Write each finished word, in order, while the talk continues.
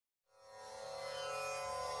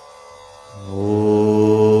નમસ્કાર,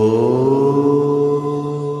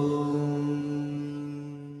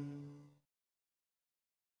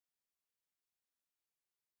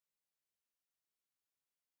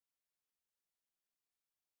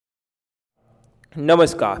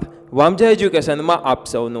 વામજા એજ્યુકેશનમાં આપ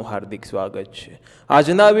સૌનું હાર્દિક સ્વાગત છે।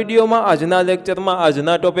 આજના વિડીયોમાં, આજના લેક્ચરમાં,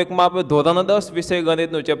 આજના ટોપિકમાં આપણે ધોરણ 10 વિષય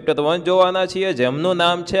ગણિતનું ચેપ્ટર 1 જોવાના છીએ, જેમનું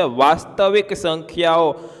નામ છે વાસ્તવિક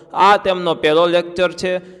સંખ્યાઓ। આ તેમનો પહેલો લેક્ચર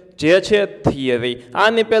છે, જે છે થિયરી।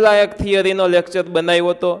 આની પહેલાં એક થિયરીનો લેક્ચર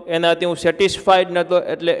બનાવ્યો હતો, એનાથી હું સેટિસ્ફાઈડ નહોતો,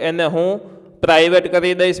 એટલે એને હું પ્રાઇવેટ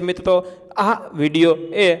કરી દઈશ મિત્રો। આ વિડીયો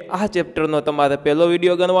એ આ ચેપ્ટરનો તમારે પહેલો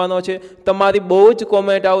વિડીયો ગણવાનો છે। તમારી બહુ જ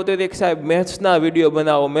કોમેન્ટ આવતી હતી કે સાહેબ મેથ્સના વિડીયો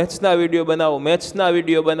બનાવો, મેથ્સના વિડીયો બનાવો, મેથ્સના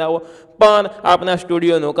વિડીયો બનાવો, પણ આપણા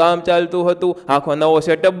સ્ટુડિયોનું કામ ચાલતું હતું, આખો નવો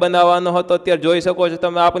સેટઅપ બનાવવાનો હતો। અત્યારે જોઈ શકો છો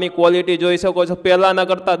તમે, આપણી ક્વોલિટી જોઈ શકો છો, પહેલાંના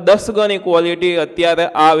કરતાં 10 ગણી ક્વોલિટી અત્યારે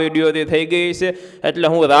આ વિડીયોથી થઈ ગઈ છે। એટલે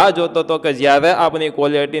હું રાહ જોતો હતો કે જ્યારે આપણી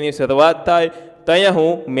ક્વોલિટીની શરૂઆત થાય ત્યાં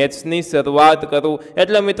હું મેથ્સની શરૂઆત કરું।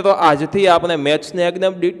 એટલે મિત્રો આજથી આપણે મેથ્સને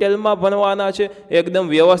એકદમ ડિટેલમાં ભણવાના છે, એકદમ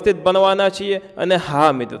વ્યવસ્થિત ભણવાના છીએ। અને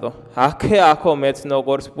હા મિત્રો, આખો મેથ્સનો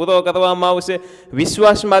કોર્સ પૂરો કરવામાં આવશે,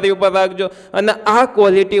 વિશ્વાસ મારી ઉપર રાખજો। અને આ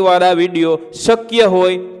ક્વોલિટીવાળા વિડીયો શક્ય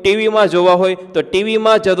હોય ટીવીમાં જોવા હોય તો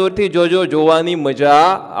ટીવીમાં જરૂરથી જોજો, જોવાની મજા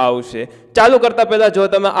આવશે। ચાલુ કરતા પહેલાં જો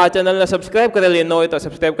તમે આ ચેનલને સબસ્ક્રાઇબ કરેલી ન હોય તો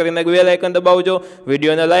સબસ્ક્રાઇબ કરીને બેલ આઇકન દબાવજો,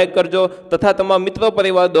 વિડીયોને લાઇક કરજો તથા તમારા મિત્રો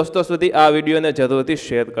પરિવાર દોસ્તો સુધી આ વિડીયોને જરૂરથી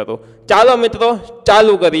શેર કરો। ચાલો મિત્રો,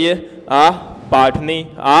 ચાલુ કરીએ આ પાઠની,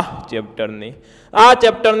 આ ચેપ્ટરની। આ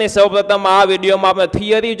ચેપ્ટરની સૌપ્રથમ આ વિડીયોમાં આપણે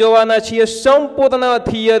થિયરી જોવાના છીએ, સંપૂર્ણ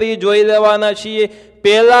થિયરી જોઈ લેવાના છીએ।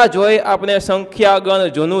 પહેલાં જોઈ આપણે સંખ્યા ગણ,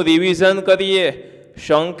 જૂનું રિવિઝન કરીએ।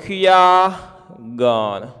 સંખ્યા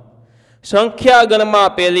ગણ, સંખ્યા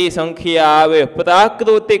ગણમાં પહેલી સંખ્યા આવે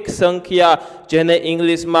પ્રાકૃતિક સંખ્યા, જેને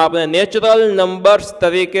ઇંગ્લિશમાં આપણે નેચરલ નંબર્સ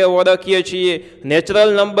તરીકે ઓળખીએ છીએ। નેચરલ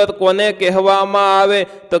નંબર કોને કહેવામાં આવે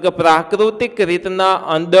તો કે પ્રાકૃતિક રીતના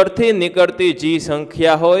અંદરથી નીકળતી જે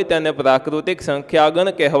સંખ્યા હોય તેને પ્રાકૃતિક સંખ્યાગણ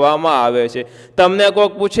કહેવામાં આવે છે। તમને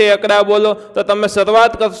કોઈક પૂછે એકડા બોલો તો તમે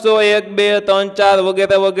શરૂઆત કરશો 1 2 3 4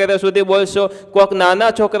 વગેરે વગેરે સુધી બોલશો। કોઈક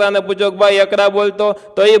નાના છોકરાને પૂછો કે ભાઈ એકડા બોલતો,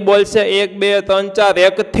 તો એ બોલશે 1 2 3 4,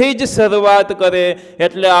 એકથી જ શરૂઆત કરે।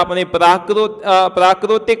 એટલે આપણી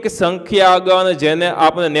પ્રાકૃતિક સંખ્યાગણ, જેને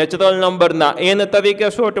આપણે નેચરલ નંબરના n તરીકે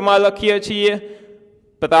શોર્ટમાં લખીએ છીએ,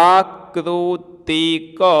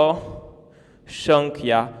 પ્રાકૃતિક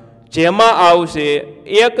સંખ્યા, જેમાં આવશે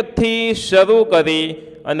 1 થી શરૂ કરી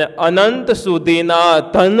અને અનંત સુધીના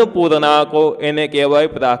ધન પૂર્ણાંકો, એને કહેવાય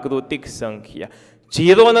પ્રાકૃતિક સંખ્યા।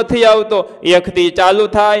 0 નથી આવતો, 1 થી ચાલુ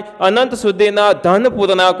થાય, અનંત સુધીના ધન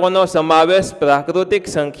પૂર્ણાંકોનો સમાવેશ પ્રાકૃતિક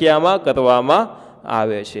સંખ્યામાં કરવામાં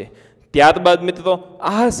આવે છે। ત્યારબાદ મિત્રો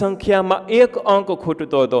આ સંખ્યામાં એક અંક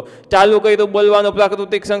ખૂટતો હતો, ચાલુ કર્યું બોલવાનું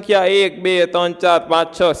પ્રાકૃતિક સંખ્યા 1 2 3 4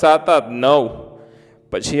 5 6 7 8 9,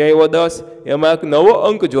 પછી આવ્યો 10, એમાં એક નવો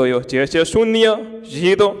અંક જોયો જે છે 0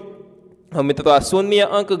 0। મિત્રો આ 0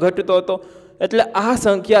 અંક ઘટતો હતો, એટલે આ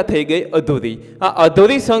સંખ્યા થઈ ગઈ અધૂરી। આ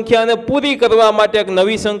અધૂરી સંખ્યાને પૂરી કરવા માટે એક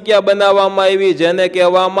નવી સંખ્યા બનાવવામાં આવી, જેને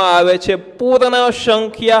કહેવામાં આવે છે પૂર્ણ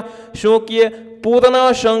સંખ્યા। શું કહે? પૂર્ણ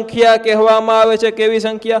સંખ્યા કહેવામાં આવે છે। કેવી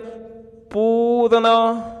સંખ્યા? પૂર્ણ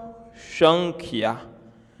સંખ્યા,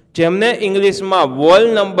 જેમને ઇંગ્લિશમાં વોલ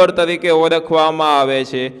નંબર તરીકે ઓળખવામાં આવે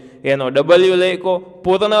છે। એનો W લખો।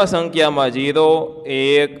 પૂર્ણ સંખ્યામાં 0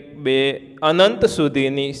 1 2 અનંત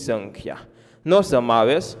સુધીની સંખ્યાનો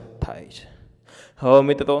સમાવેશ થાય છે। હવે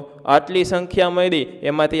મિત્રો આટલી સંખ્યા મળી,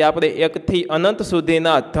 એમાંથી આપણે 1 થી અનંત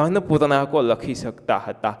સુધીના ધન પૂર્ણાંકો લખી શકતા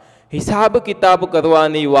હતા। હિસાબ કિતાબ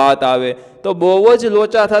કરવાની વાત આવે તો બહુ જ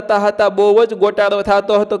લોચા થતા હતા, બહુ જ ગોટાળો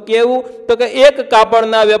થતો હતો। કેવું? તો કે એક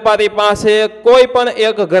કાપડના વેપારી પાસે કોઈ પણ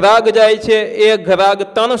એક ગ્રાહક જાય છે, એ ગ્રાહક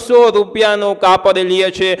 300 રૂપિયાનું કાપડ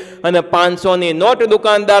લે છે અને 500ની નોટ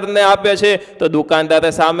દુકાનદારને આપે છે, તો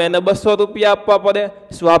દુકાનદારે સામે એને 200 રૂપિયા આપવા પડે,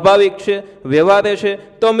 સ્વાભાવિક છે, વ્યવહારે છે।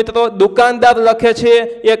 તો મિત્રો દુકાનદાર લખે છે,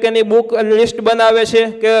 એક એની બુક લિસ્ટ બનાવે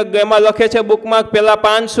છે કે એમાં લખે છે બુકમાં પહેલાં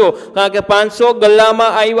 500, કારણ કે 500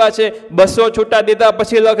 ગલ્લામાં આવ્યા છે, 200 છૂટા દીધા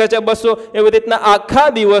પછી લખે છે 200। એવી રીતના આખા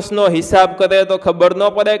દિવસનો હિસાબ કરે તો ખબર ન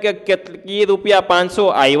પડે કે કેટલી રૂપિયા 500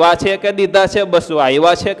 આવ્યા છે કે દીધા છે, 200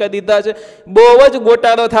 આવ્યા છે કે દીધા છે, બહુ જ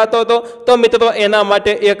ગોટાળો થતો હતો। તો મિત્રો એના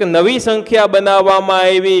માટે એક નવી સંખ્યા બનાવવામાં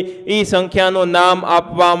આવી, એ સંખ્યાનું નામ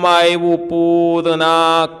આપવામાં આવ્યું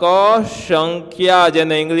પૂર્ણાંક સંખ્યા,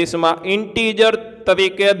 જેને ઇંગ્લિશમાં ઇન્ટીજર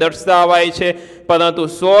તરીકે દર્શાવાય છે, પરંતુ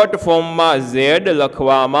શોર્ટ ફોર્મમાં Z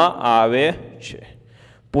લખવામાં આવે છે।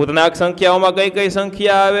 પૂર્ણાંક સંખ્યાઓમાં કઈ કઈ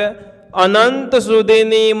સંખ્યા આવે? અનંત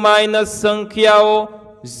સુધીની માઇનસ સંખ્યાઓ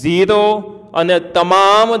 0 અને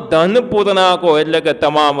તમામ ધન પૂર્ણાંકો એટલે કે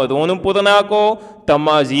તમામ ઋણ પૂર્ણાંકો,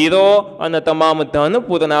 ઝીરો અને તમામ ધન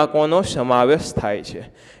પૂર્ણાંકોનો સમાવેશ થાય છે.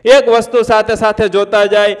 એક વસ્તુ સાથે સાથે જોતા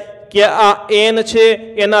જાય કે આ n છે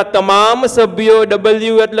એના તમામ સભ્યો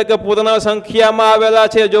w એટલે કે પૂર્ણ સંખ્યામાં આવેલા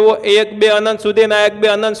છે. જુઓ 1 2 અનંત સુધીના 1 2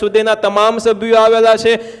 અનંત સુધીના તમામ સભ્યો આવેલા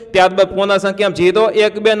છે. ત્યારબાદ પૂર્ણ સંખ્યા 0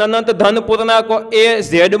 1 2 અનંત ધન પૂર્ણાંકો એ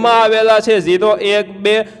z માં આવેલા છે. 0 1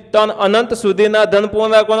 2 3 અનંત સુધીના ધન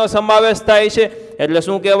પૂર્ણાંકોનો સમાવેશ થાય છે. એટલે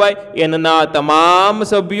શું કહેવાય? n ના તમામ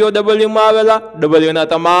સભ્યો w માં આવેલા, w ના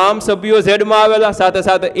તમામ સભ્યો z માં આવેલા, સાથે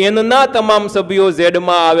સાથે n ના તમામ સભ્યો z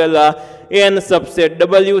માં આવેલા. n subset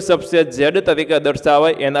w subset z તરીકે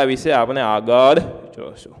દર્શાવાય. એના વિશે આપણે આગળ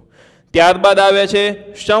જોશું. ત્યારબાદ આવે છે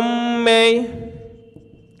સમય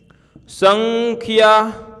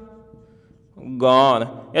સંખ્યા ગણ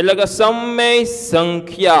એટલે કે સમય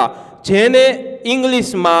સંખ્યા, જેને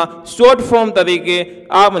ઇંગ્લિશમાં શોર્ટ ફોર્મ તરીકે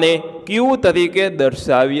આપણે q તરીકે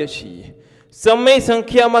દર્શાવીએ છીએ. સમય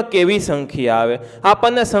સંખ્યામાં કેવી સંખ્યા આવે?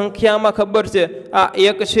 આપણને સંખ્યામાં ખબર છે આ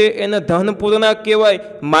 1 છે એને ધન પૂર્ણાંક કહેવાય,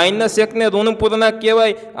 -1 ને ઋણ પૂર્ણાંક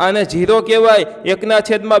કહેવાય, અને 0 કહેવાય.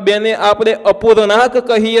 1/2 ને આપણે અપૂર્ણાંક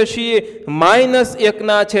કહીએ છીએ,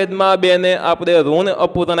 -1/2 ને આપણે ઋણ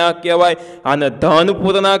અપૂર્ણાંક કહેવાય. આને ધન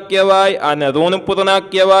પૂર્ણાંક કહેવાય, આને ઋણ પૂર્ણાંક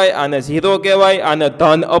કહેવાય, આને 0 કહેવાય, આને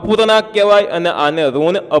ધન અપૂર્ણાંક કહેવાય અને આને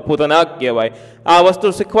ઋણ અપૂર્ણાંક કહેવાય. આ વસ્તુ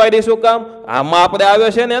શીખવાડી દઈશું કામ આમાં આપણે આવે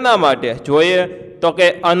છે ને એના માટે જોઈએ તો કે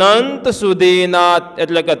અનંત સુધીના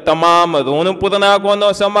એટલે કે તમામ ઋણ પૂર્ણાંકોનો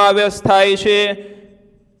સમાવેશ થાય છે,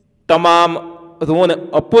 તમામ ઋણ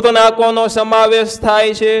અપૂર્ણાંકોનો સમાવેશ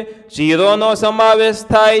થાય છે, 0 નો સમાવેશ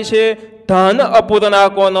થાય છે, ધન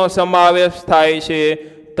અપૂર્ણાંકોનો સમાવેશ થાય છે,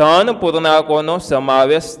 ધન પૂર્ણાંકોનો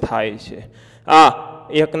સમાવેશ થાય છે. આ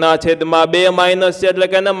 1/2 માઇનસ છે એટલે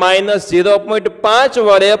કે -0.5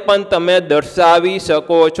 વડે પણ તમે દર્શાવી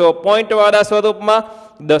શકો છો, પોઈન્ટવાળા સ્વરૂપમાં,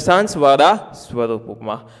 દશાંશવાળા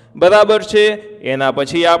સ્વરૂપમાં. બરાબર છે. એના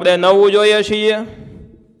પછી આપણે નવું જોઈએ છીએ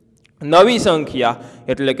નવી સંખ્યા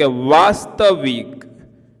એટલે કે વાસ્તવિક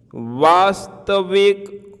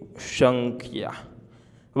સંખ્યા.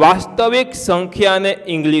 વાસ્તવિક સંખ્યાને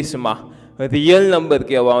ઇંગ્લિશમાં રિયલ નંબર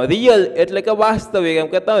કહેવામાં. રિયલ એટલે કે વાસ્તવિક, એમ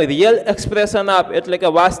કે તમે રિયલ એક્સપ્રેશન આપ એટલે કે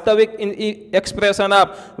વાસ્તવિક એક્સપ્રેશન આપ.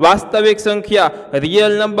 વાસ્તવિક સંખ્યા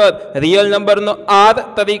રિયલ નંબરનો r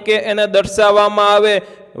તરીકે એને દર્શાવવામાં આવે.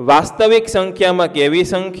 વાસ્તવિક સંખ્યામાં કેવી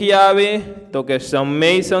સંખ્યા આવે તો કે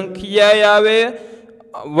સમય સંખ્યા આવે,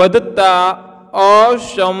 વધતા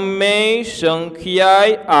અસમય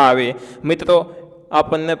સંખ્યા આવે. મિત્રો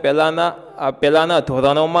આપણને પહેલાના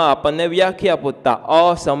ધોરણોમાં આપણને વ્યાખ્યા પૂછતા,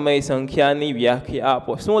 અસમય સંખ્યાની વ્યાખ્યા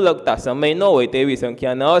આપો. શું લખતા? સમય ન હોય તેવી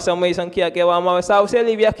સંખ્યાને અસમય સંખ્યા કહેવામાં આવે. સાવ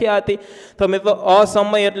સહેલી વ્યાખ્યા હતી. તો મિત્રો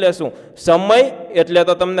અસમય એટલે શું? સમય એટલે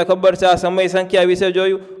તો તમને ખબર છે, આ સમય સંખ્યા વિશે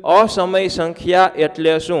જોયું. અસમય સંખ્યા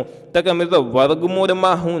એટલે શું? તો કે મિત્રો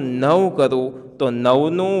વર્ગમૂળમાં હું 9 કરું તો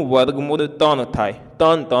 9નું વર્ગમૂળ 3 થાય.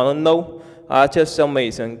 3 3 9, આ છે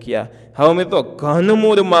સમય સંખ્યા. હવે મિત્રો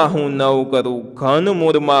ઘનમૂળમાં હું 9 કરું,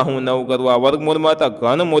 આ વર્ગમૂળમાં હતા,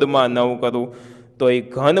 ઘનમૂળમાં 9 કરું તો એ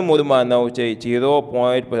ઘનમૂળમાં 9 છે, 0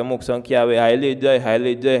 પોઈન્ટ પ્રમુખ સંખ્યા આવે, હાલી જાય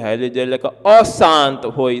એટલે કે અશાંત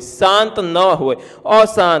હોય, શાંત ન હોય,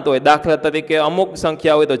 અશાંત હોય. દાખલા તરીકે અમુક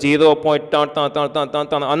સંખ્યા હોય તો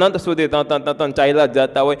 0.33333 અનંત સુધી 3 ચાલ્યા જ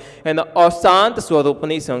જતા હોય, એને અશાંત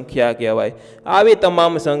સ્વરૂપની સંખ્યા કહેવાય. આવી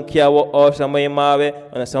તમામ સંખ્યાઓ અસમયમાં આવે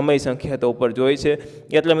અને સમય સંખ્યા તો ઉપર જોઈ છે.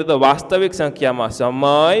 એટલે મિત્રો વાસ્તવિક સંખ્યામાં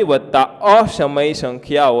સમય વત્તા અસમય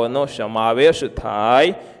સંખ્યાઓનો સમાવેશ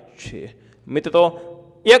થાય છે. મિત્રો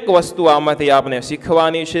એક વસ્તુ આમાંથી આપણે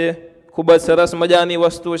શીખવાની છે, ખૂબ જ સરસ મજાની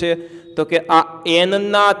વસ્તુ છે, તો કે આ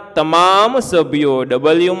એનના તમામ સભ્યો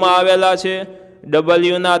ડબલ્યુમાં આવેલા છે,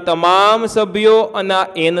 ડબલ્યુના તમામ સભ્યો અને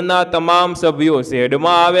એનના તમામ સભ્યો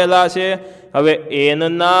ઝેડમાં આવેલા છે. હવે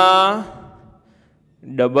એનના,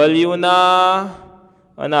 ડબલ્યુના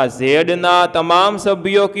અને ઝેડના તમામ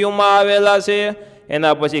સભ્યો ક્યુમાં આવેલા છે.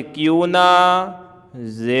 એના પછી ક્યુના,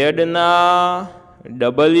 ઝેડના,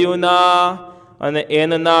 ડબલ્યુના અને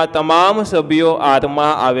એનના તમામ સભ્યો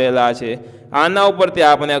આરમાં આવેલા છે. આના ઉપરથી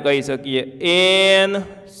આપણે કહી શકીએ એન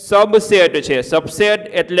સબસેટ છે. સબસેટ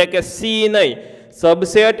એટલે કે સી નહીં,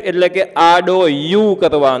 સબસેટ એટલે કે આડો યુ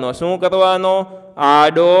કરવાનો. શું કરવાનો?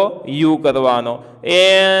 આડો યુ કરવાનો.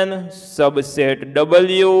 N subset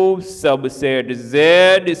W, subset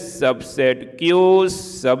Z, subset ક્યુ,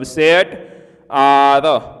 સબસેટ આર.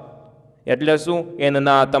 એટલે શું?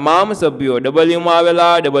 એનના તમામ સભ્યો ડબલ્યુમાં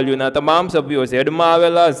આવેલા, ડબલ્યુના તમામ સભ્યો ઝેડમાં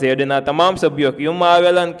આવેલા, ઝેડના તમામ સભ્યો ક્યુમાં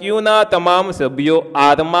આવેલા અને ક્યુના તમામ સભ્યો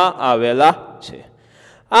આરમાં આવેલા છે.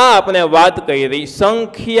 આ આપણે વાત કરી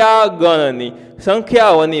સંખ્યા ગણની,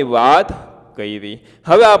 સંખ્યાઓની વાત કરી।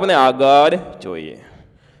 હવે આપણે આગળ જોઈએ।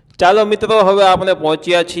 ચાલો મિત્રો, હવે આપણે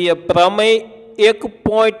પહોંચ્યા છીએ પ્રમેય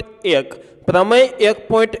 1.1। પ્રમેય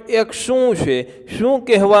 1.1 શું છે, શું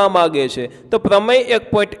કહેવા માગે છે? તો પ્રમેય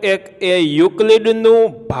 1.1 એ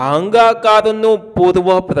યુક્લિડનું ભાંગાકારનું પૂર્વ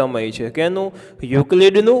પ્રમેય છે। કેનું?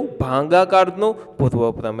 યુક્લિડનું ભાંગાકારનું પૂર્વ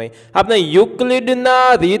પ્રમેય। આપણે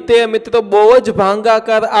યુક્લિડના રીતે મિત્રો બહુ જ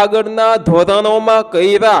ભાંગાકાર આગળના ધોરણોમાં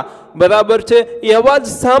કર્યા, બરાબર છે। એવા જ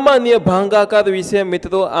સામાન્ય ભાંગાકાર વિશે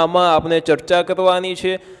મિત્રો આમાં આપણે ચર્ચા કરવાની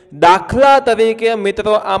છે। દાખલા તરીકે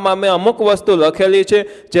મિત્રો આમાં મેં અમુક વસ્તુ લખેલી છે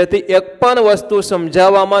જેથી એક પણ વસ્તુ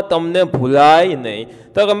સમજાવવામાં તમને ભૂલાય નહીં।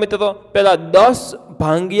 તો મિત્રો પહેલા 10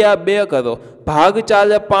 ભાંગ્યા 2 કરો, ભાગ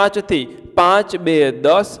ચાલે 5 થી, 5 2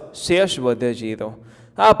 10, શેષ વધે 0।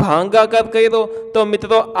 આ ભાંગાકાર કર્યો તો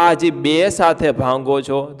મિત્રો આ જે 2 સાથે ભાંગો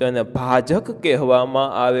છો તેને ભાજક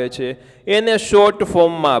કહેવામાં આવે છે। એને શોર્ટ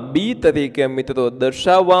ફોર્મમાં બી તરીકે મિત્રો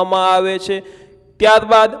દર્શાવવામાં આવે છે।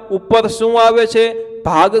 ત્યારબાદ ઉપર શું આવે છે?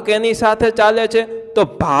 ભાગ કેની સાથે ચાલે છે? તો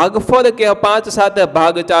ભાગફળ કે 5 સાથે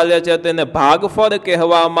ભાગ ચાલે છે તેને ભાગફળ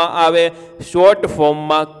કહેવામાં આવે, શોર્ટ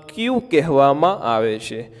ફોર્મમાં ક્યુ કહેવામાં આવે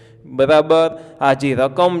છે, બરાબર। આ જે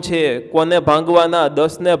રકમ છે કોને ભાંગવાના?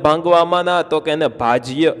 10 ને ભાંગવામાંના, તો કે એને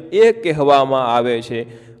ભાજ્ય એ કહેવામાં આવે છે।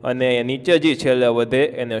 અને નીચે જે છેલ્લે વધે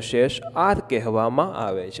એને શેષ આર કહેવામાં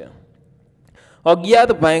આવે છે।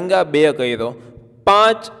 11 ભાંગ્યા 2 કર્યો,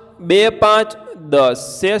 5 2 5 10,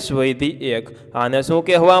 શેષ વધી 1। આને શું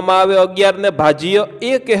કહેવામાં આવે? 11 ને ભાજ્ય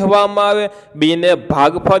એ કહેવામાં આવે, બી ને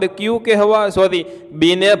ભાગફળ ક્યુ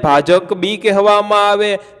બી ને ભાજક બી કહેવામાં આવે,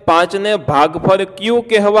 5 ને ભાગફળ ક્યુ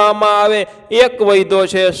કહેવામાં આવે। 1 વધ્યો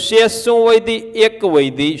છે, શેષ શું વધી? 1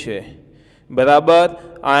 વધી છે, બરાબર।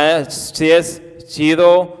 આ શેષ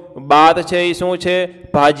 0, 12 છે એ શું છે?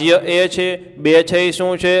 ભાજ્ય એ છે। 2 છે એ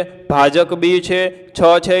શું છે? ભાજક બી છે।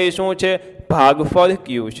 6 છે એ શું છે? ભાગફળ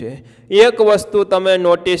ક્યુ છે। એક વસ્તુ તમે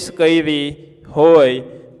નોટિસ કરી હોય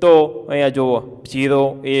તો અહીંયા જુઓ 0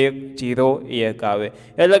 1 0 1 આવે,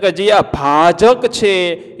 એટલે કે જે આ ભાજક છે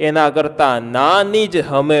એના કરતાં નાની જ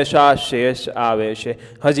હંમેશા શેષ આવે છે।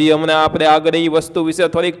 હજી હમણાં આપણે આગળ એ વસ્તુ વિશે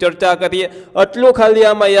થોડીક ચર્ચા કરીએ। આટલું ખાલી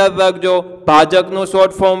આમાં યાદ રાખજો, ભાજકનું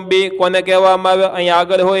શોર્ટ ફોર્મ બી કોને કહેવામાં આવે? અહીંયા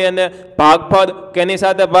આગળ હોય એને ભાગફળ, કેની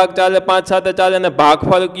સાથે ભાગ ચાલે? 5 સાથે ચાલે, અને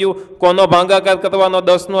ભાગફળ ક્યુ, કોનો ભાગાકાર કરવાનો?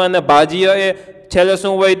 10 નો, અને ભાજ્ય એ। છેલ્લે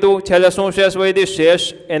શું વધ્યું? છેલ્લે શું શેષ વધી? શેષ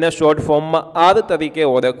એને શોર્ટ ફોર્મમાં આર તરીકે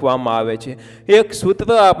ઓળખવામાં આવે છે। એક સૂત્ર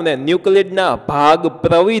આપણે ન્યુક્લિડના ભાગ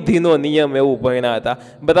પ્રવિધિનો નિયમ એવું ભણ્યા હતા,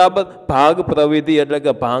 બરાબર। ભાગ પ્રવિધિ એટલે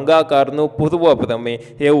કે ભાંગાકારનું પૂર્વ પ્રમેય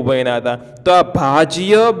એવું ભણ્યા હતા। તો આ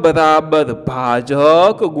ભાજ્ય બરાબર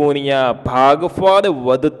ભાજક ગુણ્યા ભાગફળ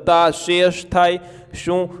વધતા શેષ થાય।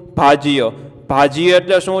 શું? ભાજ્ય, ભાજ્ય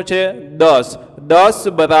એટલે શું છે? 10,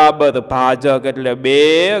 10 બરાબર ભાજક એટલે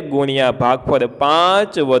 2 ગુણ્યા ભાગફળ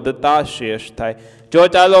 5 વધતા શેષ થાય। જો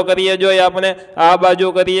ચાલો કરીએ, જોઈએ આપણે આ બાજુ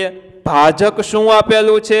કરીએ। ભાજક શું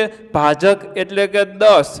આપેલું છે? ભાજક એટલે કે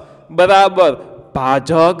 10 બરાબર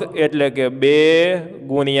ભાજક એટલે કે 2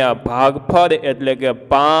 ગુણ્યા ભાગફળ એટલે કે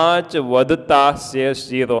 5 વધતા શેષ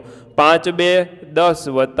 0। 5 2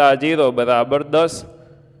 10 વત્તા 0 બરાબર 10।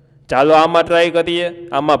 ચાલો આમાં ટ્રાય કરીએ।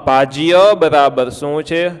 આમાં ભાજ્ય બરાબર શું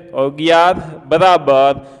છે? 11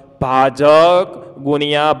 બરાબર ભાજક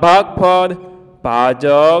ગુણ્યા ભાગફળ,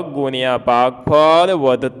 ભાજક ગુણ્યા ભાગફળ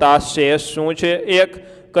વધતા શેષ શું છે? 1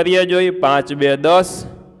 કરીએ જોઈએ। 5 2 10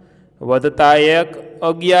 વધતા 1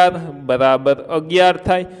 11 બરાબર 11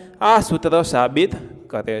 થાય। આ સૂત્ર સાબિત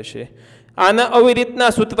કરે છે। આના આવી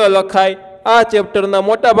રીતના સૂત્ર લખાય। આ ચેપ્ટરના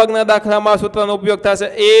મોટા ભાગના દાખલામાં આ સૂત્રનો ઉપયોગ થશે।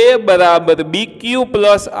 એ બરાબર બી ક્યુ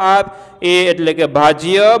પ્લસ આર, એ એટલે કે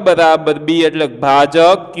ભાજ્ય બરાબર બી એટલે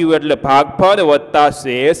ભાજક, ક્યુ એટલે ભાગફળ વત્તા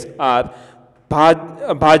શેષ આર।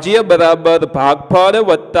 ભાજ્ય બરાબર ભાગફળ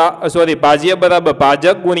વત્તા ભાજ્ય બરાબર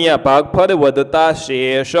ભાજક ગુણ્યા ભાગફળ વધતા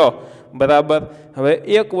શેષ, બરાબર। હવે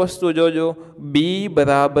એક વસ્તુ જોજો, બી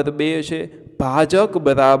બરાબર 2 છે, ભાજક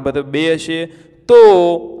બરાબર 2 છે, તો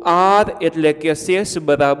આર એટલે કે શેષ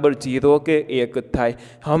બરાબર 0 કે 1 થાય।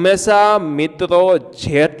 હંમેશા મિત્રો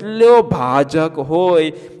જેટલો ભાજક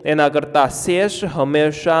હોય એના કરતાં શેષ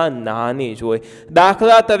હંમેશા નાની જ હોય।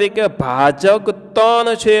 દાખલા તરીકે ભાજક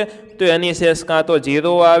 3 છે તો એની શેષ કાં તો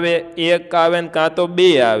 0 આવે, 1 આવે કાં તો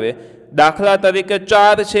 2 આવે। દાખલા તરીકે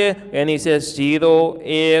 4 છે, એની શેષ 0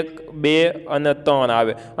 1 2 અને 3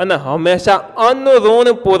 આવે અને હંમેશા અનઋણ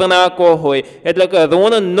પૂર્ણાંકો હોય એટલે કે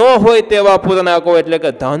ઋણ ન હોય તેવા પૂર્ણાંકો એટલે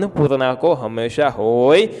કે ધન પૂર્ણાંકો હંમેશા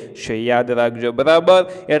હોય છે, યાદ રાખજો બરાબર।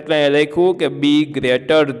 એટલે લખ્યું કે B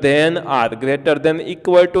greater than R, greater than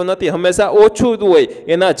equal to નથી, હંમેશા ઓછું જ હોય,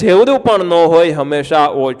 એના જેવડું પણ ન હોય, હંમેશા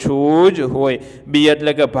ઓછું જ હોય। બી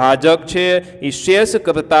એટલે કે ભાજક છે એ શેષ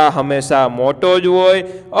કરતાં હંમેશા મોટો જ હોય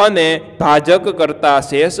અને ભાજક કરતાં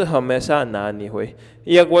શેષ હંમેશા નાની હોય।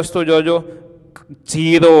 એક વસ્તુ જોજો,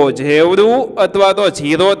 0 જેવડું અથવા તો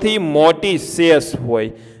 0 થી મોટી શેષ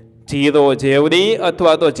હોય, 0 જેવડી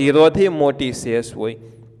અથવા તો 0 થી મોટી શેષ હોય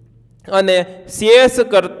અને શેષ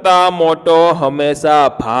કરતાં મોટો હંમેશા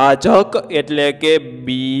ભાજક એટલે કે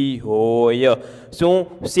બી હોય। શું?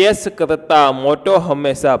 શેષ કરતાં મોટો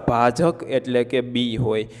હંમેશા ભાજક એટલે કે બી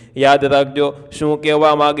હોય। યાદ રાખજો શું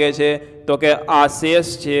કહેવા માગે છે તો કે આ શેષ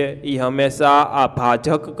છે એ હંમેશા આ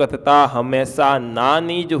ભાજક કરતાં હંમેશા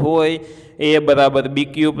નાની જ હોય। એ બરાબર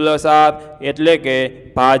BQ પ્લસ આર એટલે કે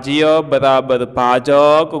ભાજ્ય બરાબર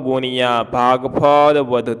ભાજક ગુણ્યા ભાગફળ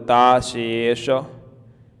વધતા શેષ।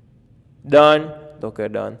 ડન? તો કે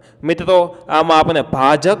ડન। મિત્રો આમાં આપણે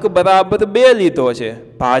ભાજક બરાબર 2 લીધો છે,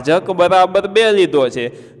 ભાજક બરાબર 2 લીધો છે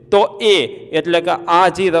તો એ એટલે કે આ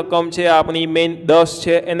જે રકમ છે આપણી મેઇન 10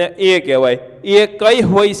 છે એને એ કહેવાય। એ કઈ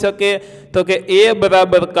હોઈ શકે તો કે એ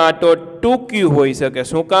બરાબર કાં તો 2Q હોઈ શકે।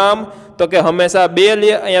 શું કામ તો કે હંમેશા 2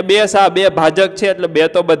 લે, અહીંયા 2 ભાજક છે એટલે 2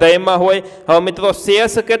 તો બધાયમાં હોય। હવે મિત્રો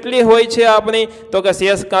શેષ કેટલી હોય છે આપણી તો કે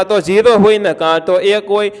શેષ કાં તો 0 હોય ને કાં તો 1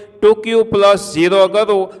 હોય। 2Q પ્લસ 0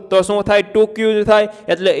 કરું તો શું થાય? 2Q જ થાય।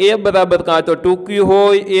 એટલે એ બરાબર કાં તો 2Q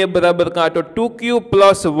હોય, એ બરાબર કાં તો 2Q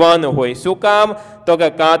પ્લસ 1 હોય। શું કામ તો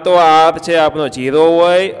કે કાં તો આર છે આપણો 0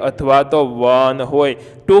 હોય અથવા તો 1 હોય।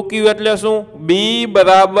 2Q એટલે શું? બી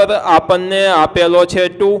બરાબર આપણને આપેલો છે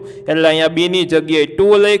 2 એટલે અહીંયા બી ની જગ્યાએ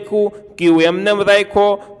 2 લખ્યું, Q એમને રાખ્યો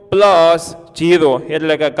પ્લસ 0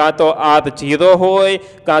 એટલે કે કાં તો આર 0 હોય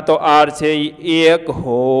કાં તો આર છે એ 1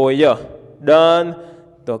 હોય। ડન?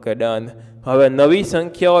 તો કે ડન। હવે નવી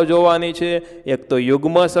સંખ્યાઓ જોવાની છે, એક તો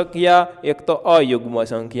યુગ્મ સંખ્યા, એક તો અયુગ્મ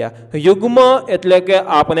સંખ્યા। યુગ્મ એટલે કે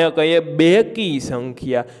આપણે કહીએ બેકી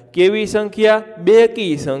સંખ્યા। કેવી સંખ્યા?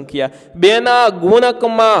 બેકી સંખ્યા, બેના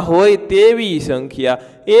ગુણકમાં હોય તેવી સંખ્યા।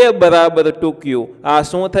 એ બરાબર 2Q, આ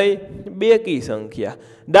શું થઈ? બેકી સંખ્યા।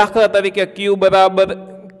 દાખલા તરીકે Q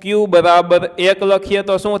બરાબર 1 લખીએ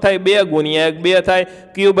તો શું થાય? 2 ગુણ્યા 1 2 થાય।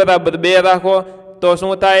 Q બરાબર 2 રાખો તો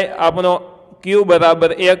શું થાય? આપણો Q બરાબર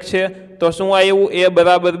 1 છે તો શું આવ્યું? એ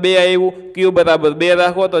બરાબર 2 આવ્યું। Q બરાબર 2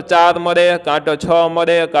 રાખો તો 4 મળે, કાં તો 6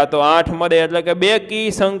 મળે, કાં તો 8 મળે, એટલે કે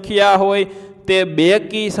બેકી સંખ્યા હોય તે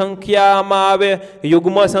બેકી સંખ્યામાં આવે।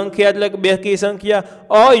 યુગ્મ સંખ્યા એટલે કે બેકી સંખ્યા,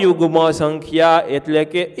 અયુગ્મ સંખ્યા એટલે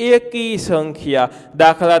કે એકી સંખ્યા।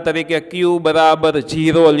 દાખલા તરીકે Q બરાબર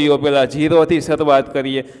 0 લ્યો, પેલા 0 થી શરૂઆત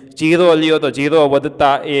કરીએ। 0 લ્યો તો 0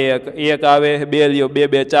 વધતા 1 આવે, 2 લ્યો 2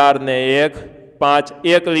 2 4 ને 1 5,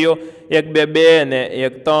 1 લ્યો 1 2 2 ને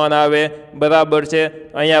 1 3 આવે, બરાબર છે।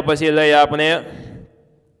 અહીંયા પછી લઈ આપણે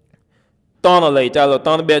 3 લઈ, ચાલો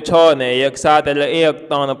 3 2 6 ને 1 7 એટલે 1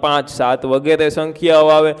 3 5 7 વગેરે સંખ્યાઓ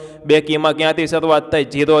આવે। બેકીમાં ક્યાંથી શરૂઆત થાય?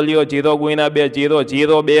 0 લ્યો, 0 ગુણ્યા 2 0,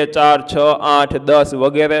 0 2 4 6 8 10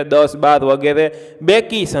 વગેરે, 10 12 વગેરે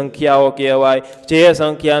બેકી સંખ્યાઓ કહેવાય। જે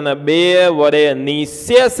સંખ્યાને 2 વડે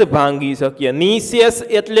નિશેષ ભાંગી શકીએ। નિશેષ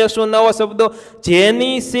એટલે શું? નવો શબ્દો,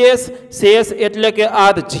 જેની શેષ એટલે કે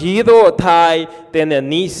આ 0 થાય તેને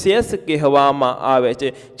નિશેષ કહેવામાં આવે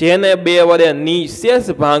છે। જેને 2 વડે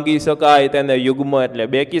નિશેષ ભાંગી શકાય તેને યુગ્મ એટલે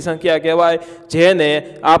બેકી સંખ્યા કહેવાય। જેને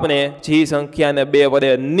આપણે જે સંખ્યાને 2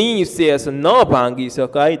 વડે નિશેષ ન ભાંગી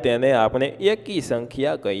શકાય તેને આપણે એકી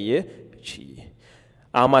સંખ્યા કહીએ છીએ।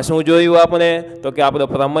 આમાં શું જોયું આપણે તો કે આપણે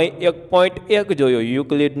પ્રમેય 1.1 જોયું,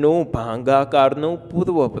 યુક્લિડનું ભાગાકારનું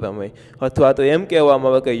પૂર્વ પ્રમેય, અથવા તો એમ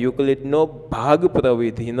કહેવામાં આવે કે યુક્લિડનો ભાગ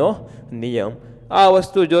પ્રવિધિનો નિયમ। આ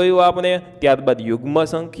વસ્તુ જોયું આપણે। ત્યારબાદ યુગ્મ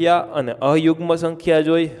સંખ્યા અને અયુગ્મ સંખ્યા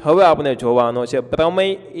જોઈ। હવે આપણે જોવાનો છે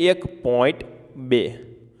પ્રમેય 1.2।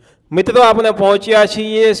 મિત્રો આપણે પહોંચ્યા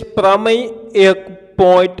છીએ પ્રમેય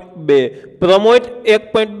 1.2। પ્રમેય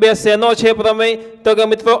 1.2 શેનો છે પ્રમેય તો કે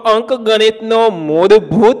મિત્રો અંકગણિતનો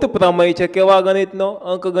મૂળભૂત પ્રમેય છે। કેવા ગણિતનો?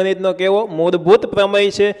 અંકગણિતનો કેવો? મૂળભૂત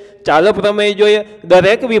પ્રમેય છે। ચાલો પ્રમેય જોઈએ।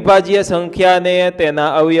 દરેક વિભાજ્ય સંખ્યાને તેના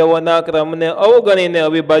અવયવોના ક્રમને અવગણીને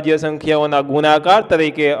અવિભાજ્ય સંખ્યાઓના ગુણાકાર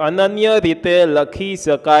તરીકે અનન્ય રીતે લખી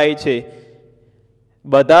શકાય છે।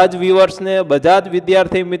 બધા જ વ્યુઅર્સને, બધા જ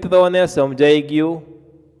વિદ્યાર્થી મિત્રોને સમજાઈ ગયું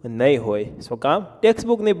નહીં હોય? શું કામ?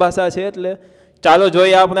 ટેક્સ્ટબુકની ભાષા છે એટલે ચાલો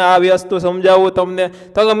જોઈએ આપણે આ વસ્તુ સમજાવું તમને.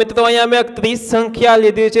 તો કે મિત્રો અહીંયા મેં 30 સંખ્યા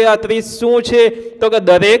લીધી છે. આ 30 શું છે? તો કે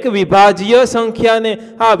દરેક વિભાજ્ય સંખ્યાને,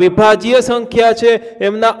 આ વિભાજ્ય સંખ્યા છે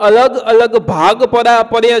એમના અલગ અલગ ભાગ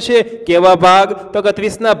પડ્યા છે. કેવા ભાગ? તો કે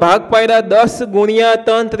 30 ના ભાગ પાડ્યા 10 ગુણ્યા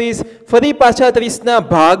 3 30. ફરી પાછા 30 ના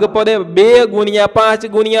ભાગ પડે 2 ગુણ્યા 5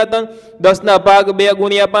 ગુણ્યા 3. 10 ના ભાગ 2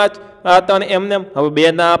 ગુણ્યા 5 આ 3 એમને. હવે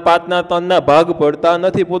 2 ના 5 ના 3 ના ભાગ પડતા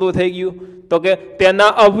નથી, પૂરું થઈ ગયું. તો કે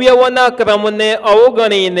તેના અવયવોના ક્રમને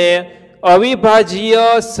અવગણીને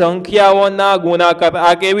અવિભાજ્ય સંખ્યાઓના ગુણાકાર.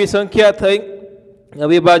 આ કેવી સંખ્યા થઈ?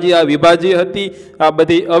 અવિભાજ્ય. આ વિભાજ્ય હતી. આ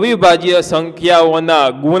બધી અવિભાજ્ય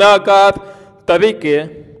સંખ્યાઓના ગુણાકાર તરીકે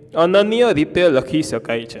અનન્ય રીતે લખી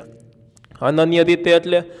શકાય છે. અનન્ય રીતે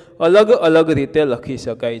એટલે અલગ અલગ રીતે લખી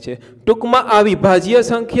શકાય છે. ટૂંકમાં આ વિભાજ્ય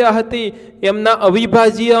સંખ્યા હતી, એમના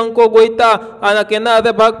અવિભાજ્ય અંકો ગોઈતા. આના કેના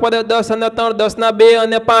આધારે ભાગ પડે? 10 અને 3, 10 ના 2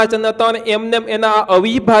 અને 5 અને 3 એમને એના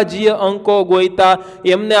અવિભાજ્ય અંકો ગોઈતા.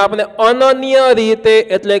 એમને આપણે અનન્ય રીતે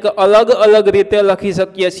એટલે કે અલગ અલગ રીતે લખી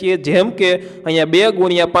શકીએ છીએ. જેમ કે અહીંયા 2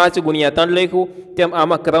 ગુણ્યા 5 ગુણ્યા 3 લખ્યું, તેમ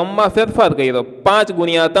આમાં ક્રમમાં ફેરફાર કર્યો. 5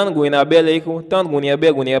 ગુણ્યા 3 ગુણ્યા 2 લખ્યું, 3 ગુણ્યા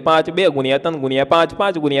 2 ગુણ્યા 5, 2 ગુણ્યા 3 ગુણ્યા 5,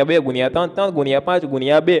 5 ગુણ્યા 2 ગુણ્યા 3, 3 ગુણ્યા 5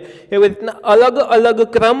 ગુણ્યા 2. એવી રીતના અલગ અલગ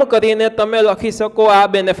ક્રમ કરીને તમે લખી શકો. આ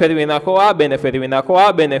બેને ફેરવી નાખો, આ બેને ફેરવી નાખો,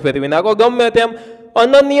 આ બેને ફેરવી નાખો, ગમે તેમ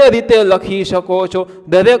અનન્ય રીતે લખી શકો છો.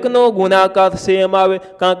 દરેકનો ગુણાકાર સેમ આવે,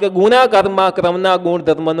 કારણ કે ગુણાકારમાં ક્રમના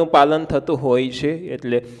ગુણધર્મનું પાલન થતું હોય છે.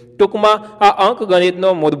 એટલે ટૂંકમાં આ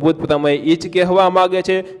અંકગણિતનો મૂળભૂત પ્રમેય એ જ કહેવા માગે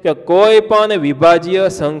છે કે કોઈ પણ વિભાજ્ય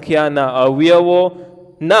સંખ્યાના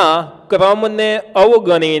અવયવોના ક્રમને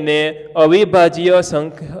અવગણીને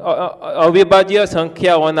અવિભાજ્ય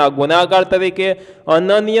સંખ્યાઓના ગુણાકાર તરીકે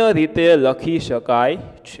અનન્ય રીતે લખી શકાય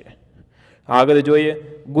છે. આગળ જોઈએ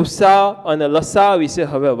ગુસ્સા અને લસા વિશે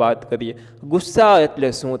હવે વાત કરીએ. ગુસ્સા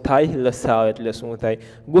એટલે શું થાય? લસા એટલે શું થાય?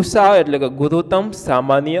 ગુસ્સા એટલે કે ગુરુત્તમ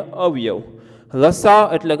સામાન્ય અવયવ. લસા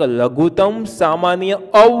એટલે કે લઘુત્તમ સામાન્ય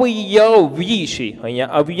અવયવી છે.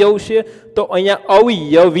 અહીંયા અવયવ છે તો અહીંયા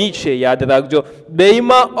અવયવી છે, યાદ રાખજો.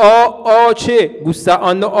 બેયમાં અ છે, ગુસ્સા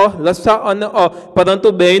અને લસા અને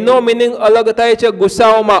પરંતુ બેયનો મિનિંગ અલગ થાય છે.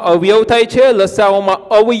 ગુસ્સાઓમાં અવયવ થાય છે, લસાઓમાં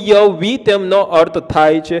અવયવી તેમનો અર્થ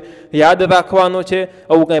થાય છે. યાદ રાખવાનું છે.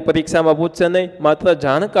 આવું કંઈ પરીક્ષામાં પૂછશે નહીં, માત્ર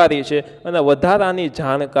જાણકારી છે અને વધારાની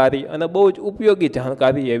જાણકારી અને બહુ જ ઉપયોગી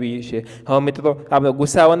જાણકારી એવી છે. હવે મિત્રો આપણે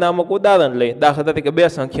ગુસ્સાઓના અમુક ઉદાહરણ લઈએ. દાખલા તરીકે 2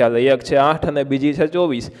 સંખ્યા લઈએ, એક છે 8 અને બીજી છે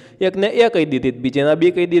 24. એકને એ કહી દીધી, બીજીને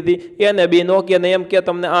બી કહી દીધી. એને બી નો કે એમ કે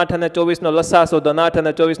તમને 8 અને 24 નો લસા શોધો, 8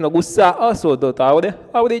 અને 24 નો ગુસ્સા અશોધો, તો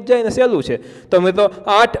આવડી જાય ને, સહેલું છે. તો મિત્રો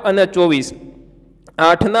 8 અને 24,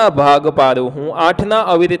 8ના ભાગ પાડું હું, 8ના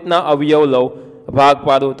આવી રીતના અવયવ લઉં, ભાગ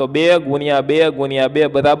પાડું તો 2 ગુણ્યા 2 ગુણ્યા 2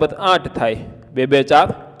 બરાબર 8 થાય. 2 2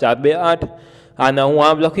 4, 4 2 8. આને હું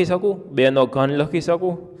આમ લખી શકું, 2 નો ઘન લખી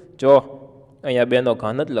શકું. જો અહીંયા 2 નો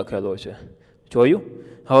ઘન જ લખેલો છે, જોયું?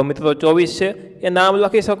 હવે મિત્રો 24 છે એ નામ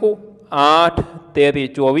લખી શકું. 8 તેરી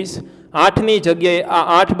 24. 8ની જગ્યાએ આ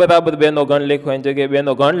 8 બરાબર 2 નો ઘન લખ્યો, એની જગ્યાએ 2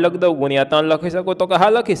 નો ઘન લખી દઉં. ગુણ્યા 3 લખી શકું, તો કે હા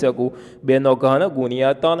લખી શકું. 2 નો ઘન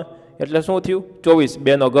ગુણ્યા 3 એટલે શું થયું? 24.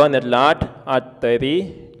 2 નો ઘન એટલે 8, 8 તેરી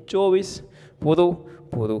 24.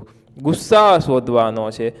 પૂરું. ગુસ્સા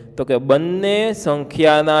શોધવાનો છે તો કે બંને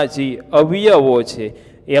સંખ્યાના જે અવયવો છે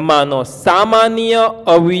એમાંનો સામાન્ય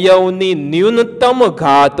અવયવની ન્યૂનતમ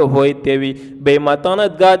ઘાત હોય તેવી. બેમાં 3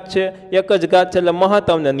 જ ઘાત છે, એક જ ઘાત છે એટલે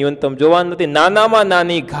મહત્તમ ને ન્યૂનતમ જોવાનું નથી. નાનામાં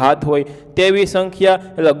નાની ઘાત હોય તેવી સંખ્યા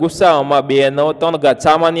એટલે ગુસ્સાઓમાં 2 નો 3 ઘાત.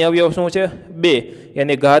 સામાન્ય અવયવ શું છે? 2.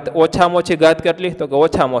 એની ઘાત ઓછામાં ઓછી ઘાત કેટલી? તો કે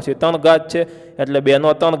ઓછામાં ઓછી 3 ઘાત છે એટલે 2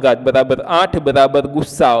 નો 3 ઘાત બરાબર 8 બરાબર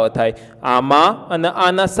ગુસ્સાઓ થાય. આમાં અને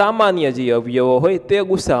આના સામાન્ય જે અવયવો હોય તે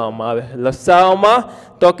ગુસ્સાઓમાં આવે. લસાઓમાં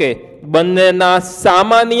તો કે બંનેના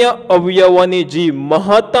સામાન્ય અવયવોની જે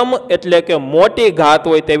મહત્તમ એટલે કે મોટી ઘાત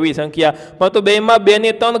હોય તેવી સંખ્યા. પરંતુ બેમાં 2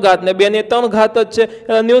 ની 3 ઘાત ને 2 ની 3 ઘાત જ છે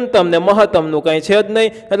એટલે ન્યૂનતમ ને મહત્તમનું કંઈ છે જ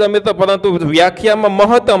નહીં. એટલે મિત્રો પરંતુ વ્યાખ્યામાં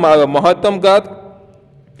મહત્તમ આવે, મહત્તમ ઘાત,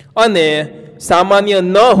 અને સામાન્ય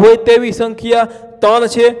ન હોય તેવી સંખ્યા 3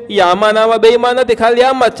 છે. એ આમાં આમાં બેમાં નથી, ખાલી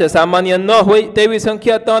આમાં જ છે. સામાન્ય ન હોય તેવી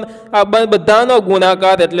સંખ્યા 3. આ બધાનો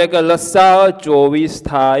ગુણાકાર એટલે કે લસા 24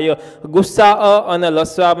 થાય. ગુસ્સા અને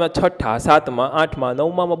લસા આપણે 6, 7, 8,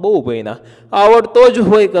 9માં બહુ ભણ્યા, આવડતો જ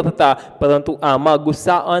હોય કરતા, પરંતુ આમાં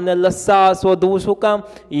ગુસ્સા અને લસા શોધવું શું કામ?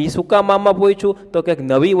 એ શું કામ આમાં પૂછ્યું? તો કંઈક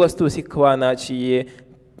નવી વસ્તુ શીખવાના છીએ.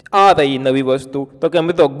 આ રહી નવી વસ્તુ. તો કે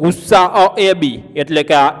મિત્રો ગુસ્સા એ બી એટલે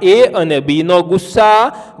કે આ એ અને બી નો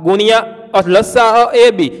ગુસ્સા ગુણ્યા લસા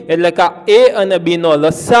એ બી એટલે કે એ અને બી નો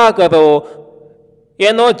લસા કરો,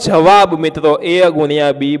 એનો જવાબ મિત્રો એ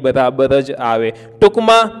ગુણ્યા બી બરાબર જ આવે.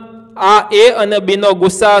 ટૂંકમાં આ એ અને બી નો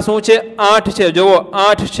ગુસ્સા શું છે 8 છે જુઓ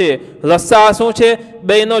 8 છે લસા શું છે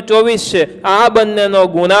 2 નો 24 છે આ બંનેનો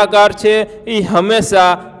ગુણાકાર છે એ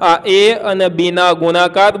હંમેશા આ એ અને બી ના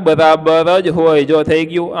ગુણાકાર બરાબર જ હોય જો થઈ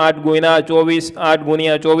ગયું 8 ગુણ્યા 24 8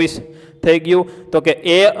 ગુણ્યા 24 થઈ ગયું તો કે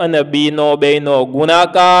એ અને બી નો બેનો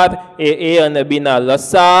ગુણાકાર એ અને બી ના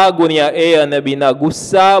લસા ગુણ્યા એ અને બી ના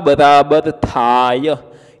ગુસ્સા બરાબર થાય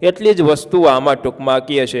એટલી જ વસ્તુ આમાં ટૂંકમાં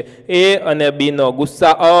કહે છે એ અને બી નો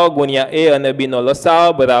ગુસ્સા ગુણ્યા એ અને બી નો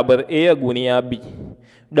લસા બરાબર એ ગુણ્યા બી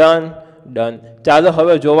ડન ડન ચાલો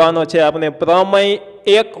હવે જોવાનો છે આપણે પ્રમેય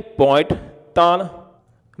 1.3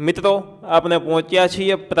 મિત્રો આપણે પહોંચ્યા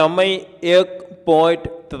છીએ પ્રમેય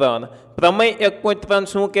 1.3 પ્રમેય 1.3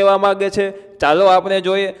 શું કહેવા માંગે છે ચાલો આપણે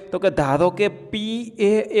જોઈએ તો કે ધારો કે પી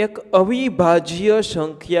એ એક અવિભાજ્ય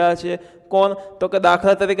સંખ્યા છે કોણ તો કે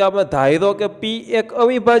દાખલા તરીકે આપણે ધાર્યો કે પી એક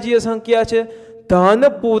અવિભાજ્ય સંખ્યા છે ધન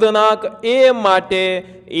પૂર્ણાંક એ માટે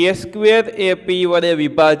એ સ્ક્વેર એ પી વડે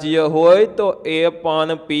વિભાજ્ય હોય તો એ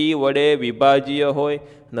પણ પી વડે વિભાજ્ય હોય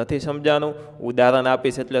નથી સમજાનું ઉદાહરણ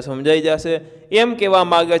આપીશ એટલે સમજાઈ જશે એમ કહેવા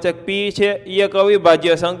માંગે છે કે પી છે એ એક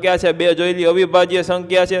અવિભાજ્ય સંખ્યા છે બે જોયેલી અવિભાજ્ય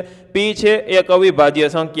સંખ્યા છે પી છે એક અવિભાજ્ય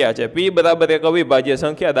સંખ્યા છે પી બરાબર એક અવિભાજ્ય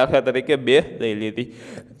સંખ્યા દાખલા તરીકે 2 લઈ લીધી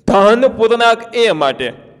ધન પૂર્ણાંક એ માટે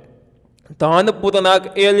ધન પૂર્ણાંક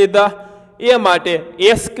એ લીધા એ માટે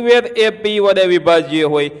એ સ્ક્વેર એ પી વડે વિભાજ્ય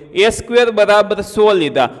હોય એ સ્ક્વેર બરાબર 100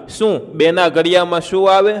 લીધા શું 2 ના ઘડિયામાં શું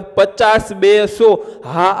આવે 50 2 100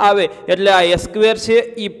 હા આવે એટલે આ એ સ્ક્વેર છે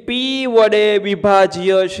એ પી વડે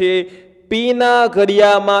વિભાજ્ય છે પી ના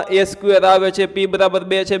ઘડિયામાં એ સ્ક્વેર આવે છે પી બરાબર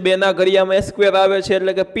 2 છે 2 ના ઘડિયામાં એ સ્ક્વેર આવે છે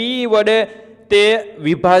એટલે કે પી વડે તે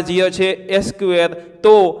વિભાજ્ય છે એ સ્ક્વેર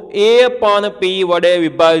તો એ પણ પી વડે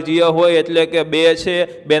વિભાજ્ય હોય એટલે કે 2 છે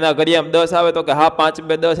 2 ના ઘડિયામાં 10 આવે તો કે હા 5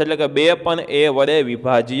 2 10 એટલે કે 2 પણ એ વડે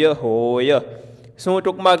વિભાજ્ય હોય શું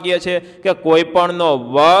ટૂંકમાં કહે છે કે કોઈ પણનો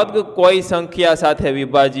વર્ગ કોઈ સંખ્યા સાથે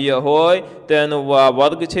વિભાજ્ય હોય તો એનું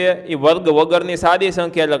વર્ગ છે એ વર્ગ વગરની સાદી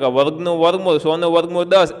સંખ્યા એટલે કે વર્ગનું વર્ગમૂળ 100 નું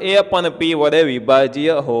વર્ગમૂળ 10 એ પણ પી વડે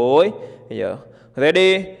વિભાજ્ય હોય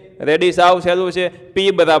રેડી સાવ સહેલું છે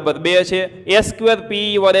પી બરાબર 2 છે એ સ્ક્વેર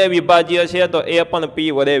પી વડે વિભાજ્ય છે તો એ પણ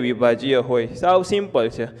પી વડે વિભાજ્ય હોય સાવ સિમ્પલ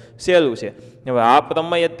છે સહેલું છે હવે આ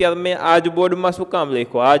પ્રમેય અત્યારે મેં આજ બોર્ડમાં શું કામ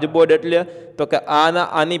લખ્યો આજ બોર્ડ એટલે તો કે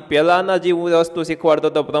આની પહેલાંના જે વસ્તુ શીખવાડતો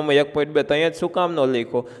હતો પ્રમેય 1.2 ત્યાં જ શું કામ ન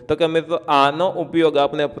લખ્યો તો કે મિત્રો આનો ઉપયોગ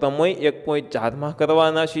આપણે પ્રમેય 1.4માં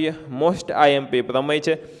કરવાના છીએ મોસ્ટ આઈએમપી પ્રમેય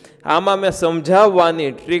છે આમાં મેં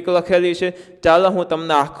સમજાવવાની ટ્રીક લખેલી છે ચાલો હું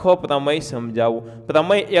તમને આખો પ્રમેય સમજાવું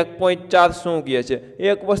પ્રમેય 1.4 શું કહે છે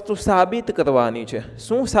એક વસ્તુ સાબિત કરવાની છે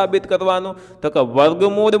શું સાબિત કરવાનું તો કે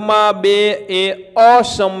વર્ગમૂળમાં 2 એ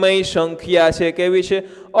અસમય સંખ્યા છે કેવી છે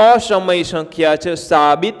અસમય સંખ્યા છે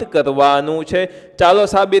સાબિત કરવાનું છે ચાલો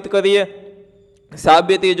સાબિત કરીએ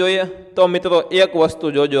સાબિતી જોઈએ તો મિત્રો એક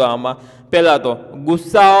વસ્તુ જોજો આમાં પહેલા તો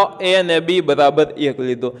ગુસ્સાઓ એ અને બી બરાબર 1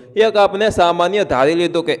 લીધો એક આપણે સામાન્ય ધારી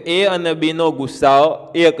લીધો કે એ અને બી નો ગુસ્સાઓ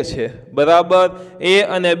 1 છે બરાબર એ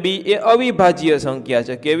અને બી એ અવિભાજ્ય સંખ્યા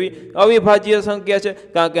છે કેવી અવિભાજ્ય સંખ્યા છે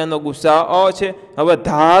કારણ કે એનો ગુસ્સાઓ છે હવે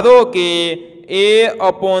ધારો કે એ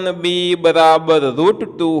અપોન બી બરાબર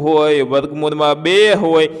 √2 હોય વર્ગમૂળમાં 2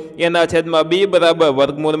 હોય એના છેદમાં બી બરાબર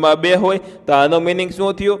વર્ગમૂળમાં 2 હોય તો આનો મિનિંગ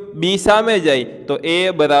શું થયું બી સામે જાય તો એ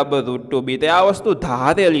બરાબર √2 બી આ વસ્તુ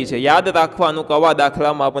ધારેલી છે યાદ રાખવાનું કે આવા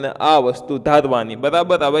દાખલામાં આપણે આ વસ્તુ ધારવાની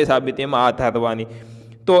બરાબર હવે સાબિતીમાં આ ધારવાની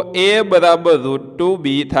તો એ બરાબર √2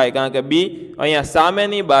 બી થાય કારણ કે બી અહીંયા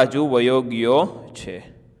સામેની બાજુ વયો ગયો છે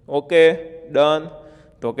ઓકે ડન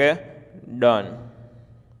તો કે ડન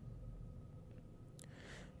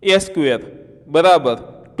એ સ્ક્વેર બરાબર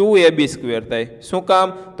 2ab² થાય શું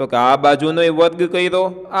કામ તો કે આ બાજુનો વર્ગ કર્યો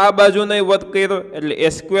આ બાજુનો વર્ગ કર્યો એટલે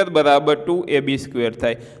એ સ્ક્વેર બરાબર 2ab²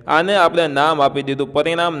 થાય આને આપણે નામ આપી દીધું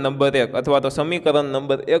પરિણામ નંબર 1 અથવા તો સમીકરણ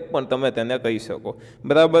નંબર 1 પણ તમે તેને કહી શકો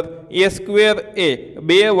બરાબર એ સ્ક્વેર એ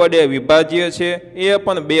 2 વડે વિભાજ્ય છે એ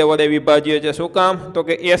પણ 2 વડે વિભાજ્ય છે શું કામ તો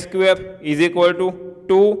કે એ સ્ક્વેર =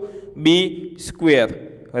 2b².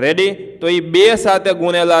 રેડી તો એ 2 સાથે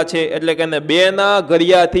ગુણેલા છે એટલે કે 2 ના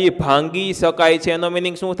ઘડિયાથી ભાંગી શકાય છે એનો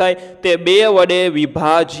મીનિંગ શું થાય તે 2 વડે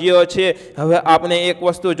વિભાજ્ય છે હવે આપણે એક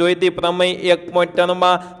વસ્તુ જોઈતી પ્રમેય 1.3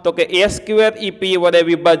 માં તો કે a સ્ક્વેર એ p વડે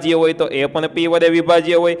વિભાજ્ય હોય તો a પણ p વડે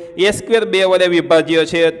વિભાજ્ય હોય a સ્ક્વેર 2 વડે વિભાજ્ય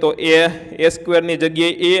છે તો a સ્ક્વેર ની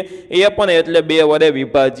જગ્યાએ a પણ એટલે 2 વડે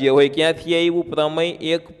વિભાજ્ય હોય ક્યાંથી આવ્યું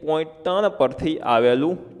પ્રમેય 1.3 પરથી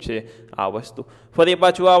આવેલું છે આ વસ્તુ ફરી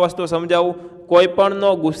પાછું આ વસ્તુ સમજાવું કોઈ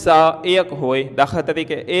પણનો ગુસ્સા 1 હોય દાખલા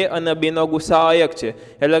તરીકે a અને b નો ગુસ્સા 1 છે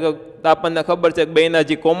એટલે કે તો આપણને ખબર છે કે બેના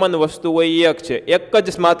જે કોમન વસ્તુ હોય એ એક છે, એક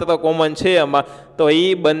જ માત્ર કોમન છે એમાં, તો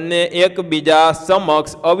એ બંને એકબીજા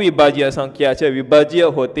સમક્ષ અવિભાજ્ય સંખ્યા છે,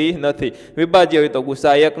 વિભાજ્ય હોતી નથી. વિભાજ્ય હોય તો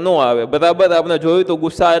ગુસ્સા એક ન આવે. બરાબર, આપણે જોયું તો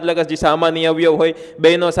ગુસ્સા એટલે કે જે સામાન્ય અવયવ હોય,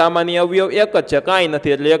 બેનો સામાન્ય અવયવ એક જ છે, કાંઈ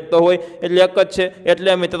નથી, એટલે એક તો હોય એટલે એક જ છે.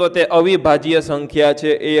 એટલે મિત્રો તે અવિભાજ્ય સંખ્યા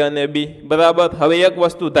છે a અને b. બરાબર, હવે એક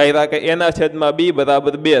વસ્તુ ધાર્યા કે એના છેદમાં b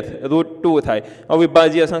બરાબર 2 √2 થાય,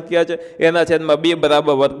 અવિભાજ્ય સંખ્યા છે, એના છેદમાં b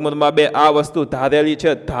બરાબર વર્ગમૂળમાં 2. આ વસ્તુ ધારેલી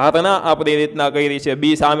છે, ધારણા આપણી રીતના કરી છે.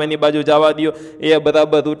 b સામેની બાજુ જવા દો, a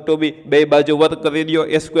બરાબર √2b, બે બાજુ વર્ગ કરી દો,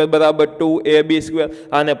 a² બરાબર 2ab²,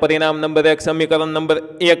 અને પરિણામ નંબર 1 સમીકરણ નંબર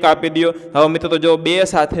 1 આપી દો. હવે મિત્રો જો 2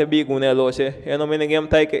 સાથે b ગુણેલો છે, એનો મિનિંગ એમ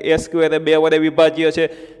થાય કે a² એ 2 વડે વિભાજ્ય છે,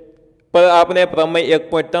 પણ આપણે પ્રમેય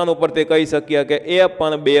 1.3 ઉપરથી કહી શકીએ કે એ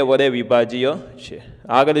પણ 2 વડે વિભાજ્ય છે.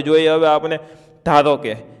 આગળ જોઈએ હવે આપણે, ધારો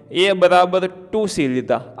કે a બરાબર 2c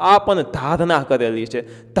લીધા, આ પણ ધારણા કરેલી છે,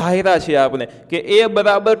 ધાર્યા છે આપણે કે a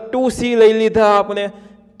બરાબર 2c લઈ લીધા આપણે,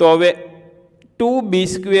 તો હવે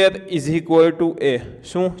 2b² = a.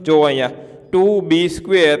 શું જોવો અહીંયા,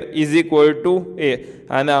 2b² = a.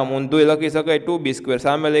 આને આમ ઊંધું લખી શકાય, 2b²,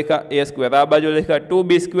 સામે લખ્યા a², આ બાજુ લખ્યા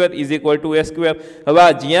 2b² = a².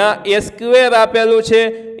 હવે જ્યાં a² આપેલું છે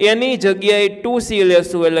એની જગ્યાએ 2c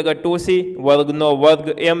લેશું, એટલે કે 2c વર્ગનો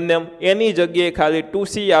વર્ગ, એમને એની જગ્યાએ ખાલી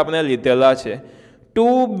 2c આપણે લીધેલા છે.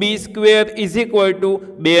 2b² =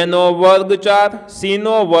 2 નો વર્ગ 4, c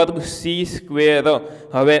નો વર્ગ c².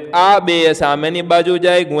 હવે આ બે સામેની બાજુ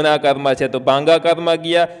જાય, ગુણાકારમાં છે તો ભાંગાકારમાં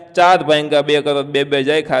ગયા, 4 ભાગ્યા 2 કરો 2 2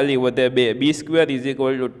 જાય, ખાલી વધે 2. b² =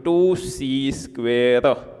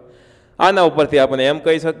 2c². આના ઉપરથી આપણે એમ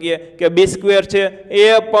કહી શકીએ કે b² છે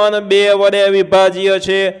એ પણ 2 વડે વિભાજ્ય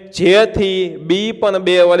છે, જેથી b પણ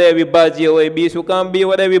 2 વડે વિભાજ્ય હોય. b શું કામ 2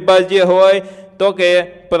 વડે વિભાજ્ય હોય, તો કે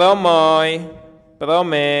પ્રમેય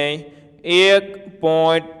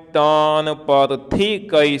 1.3 પરથી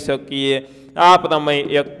કહી શકીએ. આ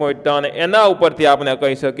પ્રમેય 1.3 એના ઉપરથી આપણે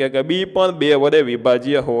કહી શકીએ કે b પણ 2 વડે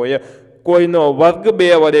વિભાજ્ય હોય. કોઈનો વર્ગ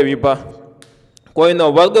 2 વડે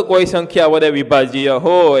કોઈનો વર્ગ કોઈ સંખ્યા વડે વિભાજ્ય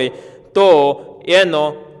હોય તો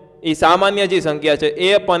એનો એ સામાન્ય જે સંખ્યા છે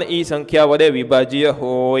એ પણ એ સંખ્યા વડે વિભાજ્ય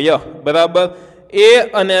હોય. બરાબર, a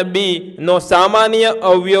અને b નો સામાન્ય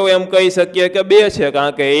અવયવ એમ કહી શકીએ કે 2 છે,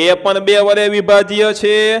 કારણ કે a પણ 2 વડે વિભાજ્ય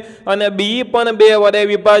છે અને b પણ 2 વડે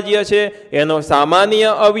વિભાજ્ય છે. એનો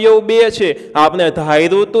સામાન્ય અવયવ 2 છે. આપણે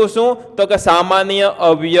ધાર્યું તો શું, તો કે સામાન્ય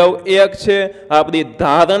અવયવ 1 છે. આપણી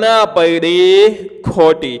ધારણા પડી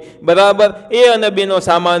ખોટી. બરાબર, a અને b નો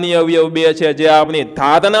સામાન્ય અવયવ 2 છે, જે આપણી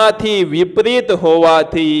ધારણાથી વિપરીત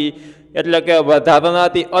હોવાથી, એટલે કે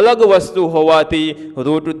ધારણાથી અલગ વસ્તુ હોવાથી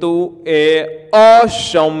 √2 એ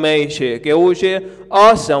અસમય છે. કેવું છે?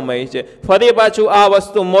 અસમય છે. ફરી પાછું આ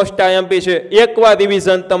વસ્તુ મોસ્ટ આઈએમપી છે. એકવાર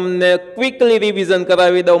રિવિઝન તમને ક્વિકલી રિવિઝન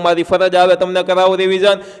કરાવી દઉં, મારી ફરજ આવે તમને કરાવું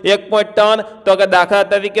રિવિઝન. 1.3 તો કે દાખલા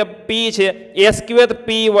તરીકે p છે, a²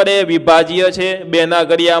 p વડે વિભાજ્ય છે. 2 ના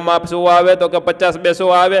ઘડિયામાં શું આવે, તો કે 50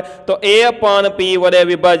 200 આવે, તો એ પણ p વડે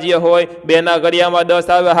વિભાજ્ય હોય. 2 ના ઘડિયામાં 10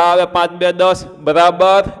 આવે, હા આવે, 5 2 10.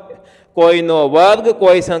 બરાબર, કોઈનો વર્ગ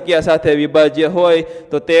કોઈ સંખ્યા સાથે વિભાજ્ય હોય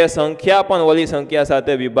તો તે સંખ્યા પણ ઓલી સંખ્યા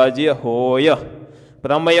સાથે વિભાજ્ય હોય.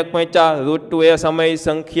 પ્રમેય 1.4 √2 એ સમય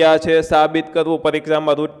સંખ્યા છે. સાબિત કરવું,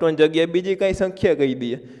 પરીક્ષામાં √2 ની જગ્યાએ બીજી કઈ સંખ્યા કહી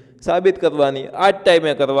દઈએ, સાબિત કરવાની, આ જ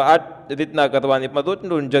ટાઈમે કરવા, આ જ રીતના કરવાની, પણ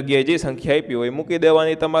 √2 ની જગ્યાએ જે સંખ્યા આપી હોય મૂકી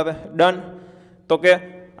દેવાની તમારે. ડન. તો કે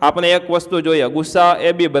આપણે એક વસ્તુ જોઈએ, ગુસ્સા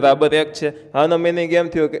ab બરાબર 1 છે. આનો મિનિંગ એમ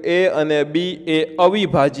થયો કે a અને b એ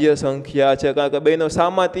અવિભાજ્ય સંખ્યા છે, કારણ કે બેનો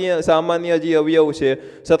સામાન્ય જે અવયવ છે,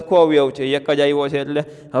 સરખો અવયવ છે, એક જ આવ્યો છે. એટલે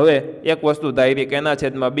હવે એક વસ્તુ ધારી કે એના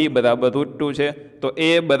છેદમાં b બરાબર √2 છે, તો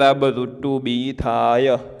a બરાબર √2b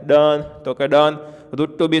થાય. ડન. તો કે ડન.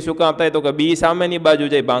 √2b શું કામ થાય, તો કે b સામેની બાજુ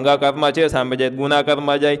જાય, ભાંગાકારમાં છે, સામે જાય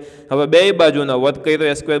ગુણાકારમાં જાય. હવે બે બાજુનો વર્ગ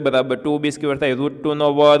કર્યો, a² બરાબર 2b² થાય. √2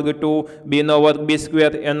 નો વર્ગ 2, b નો વર્ગ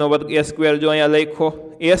b², એનો વર્ગ a². જો અહીંયા લખો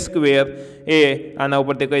a² એ આના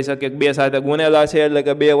ઉપરથી કહી શકીએ કે 2 સાથે ગુણેલા છે, એટલે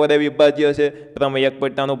કે 2 વડે વિભાજ્ય છે. પ્રમેય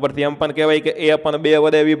 1.3 ઉપરથી એમ પણ કહેવાય કે a પણ 2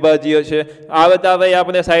 વડે વિભાજ્ય છે. આવે ત્યારે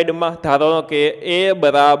આપણે સાઈડમાં ધારો કે a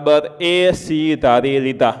બરાબર ac ધારી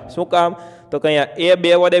લીધા. શું કામ, તો કે અહીંયા a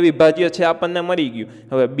 2 વડે વિભાજ્ય છે, આપણને મળી ગયું.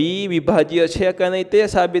 હવે b વિભાજ્ય છે કે નહીં તે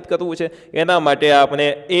સાબિત કરવું છે, એના માટે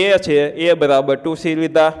આપણે a છે એ બરાબર 2c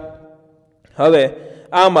લીધા. હવે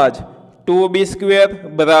આમાં જ 2b²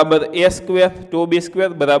 બરાબર a², 2b²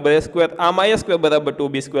 બરાબર a², આમાં a² બરાબર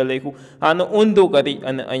 2b² લખ્યું. આનું ઊંધું કરી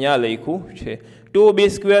અને અહીંયા લખ્યું છે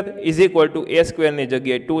 2b² = a² ની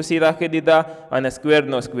જગ્યાએ 2c રાખી દીધા, અને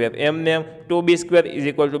સ્ક્વેરનો સ્ક્વેર એમને. 2b²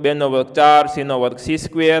 = 2 નો વર્ગ 4, c નો વર્ગ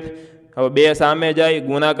c². હવે 2 સામે જાય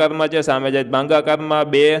ગુણાકારમાં છે, સામે જાય ભાગાકારમાં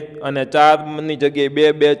 2 અને 4ની જગ્યાએ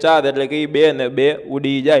 2 2 4 એટલે કે 2 ને 2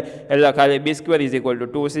 ઉડી જાય એટલે ખાલી b² =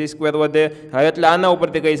 2c² વધે। હવે એટલે આના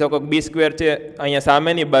ઉપરથી કહી શકો કે b² છે અહીંયા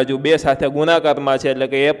સામેની બાજુ 2 સાથે ગુણાકારમાં છે એટલે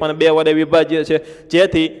કે એ પણ 2 વડે વિભાજ્ય છે,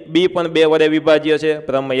 જેથી b પણ 2 વડે વિભાજ્ય છે।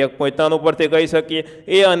 પ્રમેય 1.3 ઉપરથી કહી શકીએ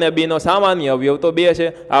a અને b નો સામાન્ય અવયવ તો 2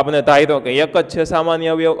 છે, આપણે ધાર્યો કે 1 જ છે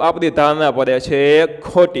સામાન્ય અવયવ, આપણી ધારણા પડે છે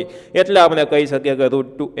ખોટી, એટલે આપણે કહી શકીએ કે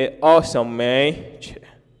 √2 એ અસમય છે।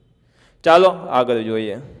 ચાલો આગળ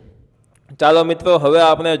જોઈએ। ચાલો મિત્રો હવે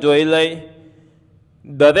આપણે જોઈ લઈ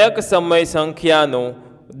દરેક સમય સંખ્યાનું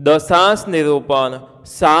દશાંશ નિરૂપણ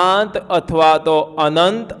શાંત અથવા તો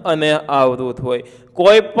અનંત અને આવૃત હોય।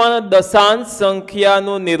 કોઈ પણ દશાંશ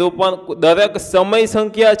સંખ્યાનું નિરૂપણ, દરેક સમય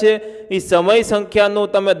સંખ્યા છે એ સમય સંખ્યાનું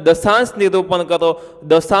તમે દશાંશ નિરૂપણ કરો।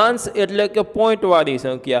 દશાંશ એટલે કે પોઈન્ટવાળી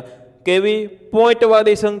સંખ્યા, કેવી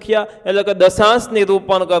પોઈન્ટવાળી સંખ્યા એટલે કે દશાંશ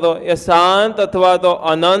નિરૂપણ કરો એ શાંત અથવા તો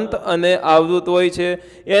અનંત અને આવૃત હોય છે।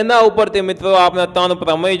 એના ઉપરથી મિત્રો આપણે 3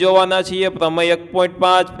 પ્રમેય જોવાના છીએ, પ્રમેય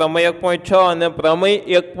 1.5, પ્રમેય 1.6 અને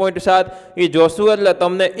પ્રમેય 1.7। એ જોશું એટલે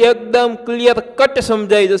તમને એકદમ ક્લિયર કટ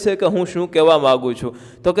સમજાઈ જશે કે હું શું કહેવા માગું છું।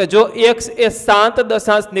 તો કે જો x એ શાંત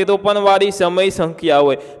દશાંશ નિરૂપણવાળી સમય સંખ્યા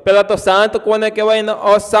હોય, પહેલાં તો શાંત કોને કહેવાય ને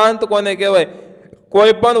અશાંત કોને કહેવાય?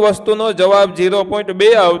 કોઈ પણ વસ્તુનો જવાબ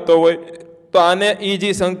 0.2 આવતો હોય તો આને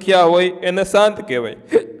ઈજી સંખ્યા હોય એને શાંત કહેવાય,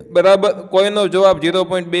 બરાબર। કોઈનો જવાબ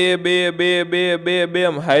 0.22222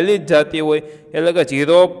 એમ હાલી જ જતી હોય એટલે કે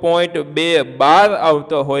 0.212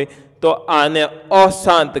 આવતો હોય તો આને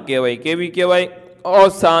અશાંત કહેવાય। કેવી કહેવાય?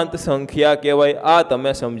 અશાંત સંખ્યા કહેવાય। આ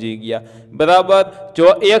તમે સમજી ગયા, બરાબર।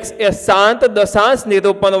 જો x એ શાંત દશાંશ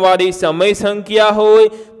નિરૂપણવાળી સમય સંખ્યા હોય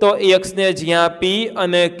તો x ને જ્યાં p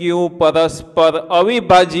અને q પરસ્પર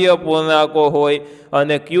અવિભાજ્ય પૂર્ણાંકો હોય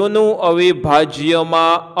અને q નું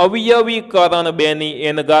અવિભાજ્યમાં અવયવીકરણ 2n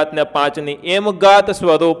ને 5m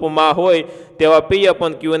સ્વરૂપમાં હોય તેવા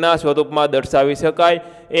p/q ના સ્વરૂપમાં દર્શાવી શકાય।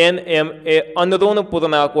 n m એ અનઋણ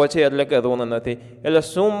પૂર્ણાંકો છે એટલે કે ઋણ નથી। એટલે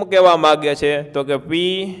શું કહેવા માગે છે તો કે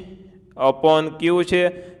p/q છે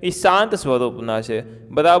એ શાંત સ્વરૂપના છે,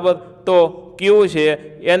 બરાબર। તો q છે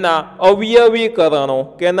એના અવયવીકરણો,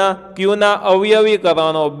 કેના? q ના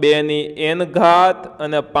અવયવીકરણો 2n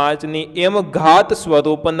અને 5m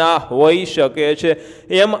સ્વરૂપના હોઈ શકે છે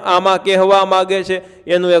એમ આમાં કહેવા માગે છે।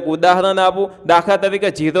 એનું એક ઉદાહરણ આપું। દાખલા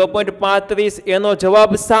તરીકે 0.35 એનો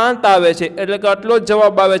જવાબ શાંત આવે છે એટલે કે આટલો જ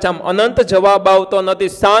જવાબ આવે છે, આમ અનંત જવાબ આવતો નથી,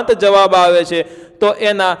 શાંત જવાબ આવે છે। તો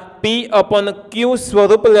એના p/q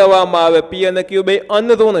સ્વરૂપ લેવામાં આવે। p અને q બે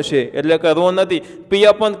અનઋણ છે એટલે કે ઋણ નથી।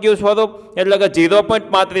 p/q સ્વરૂપ એટલે કે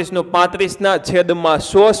 0.35 નું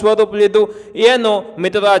 35/100 સ્વરૂપ લીધું। એનો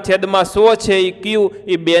મિત્રો આ છેદમાં 100 છે એ q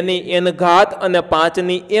એ 2n અને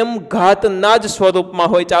 5m ના જ સ્વરૂપમાં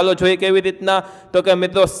હોય। ચાલો જોઈએ કેવી રીતના। તો કે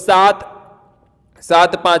મિત્રો 7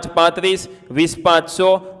 5 35, 20 5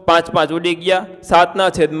 100, 5 5 ઉડી ગયા,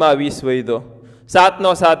 7/20 વધ્યો, 7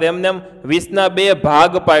 નો 7 એમને 20 ના 2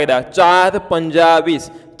 ભાગ પાડ્યા, 4 5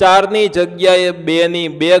 20, 4 ની જગ્યાએ 2 ની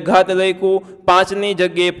 2 ઘાત લખ્યું, 5 ની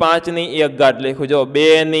જગ્યાએ 5 ની 1 ઘાત લખ્યું। જો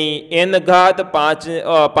 2 ની n ઘાત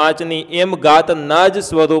 5 ની m ઘાત ના જ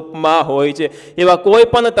સ્વરૂપમાં હોય છે। એવા કોઈ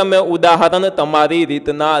પણ તમે ઉદાહરણ તમારી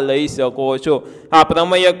રીતના લઈ શકો છો। આ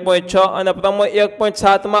પ્રમેય 1.6 અને પ્રમેય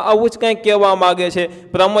 1.7 માં આવું જ કંઈક કહેવા માગે છે।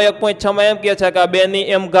 પ્રમેય 1.6 માં એમ કહે છે કે 2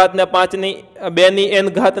 ની m ઘાત ને 5 ની 2 ની n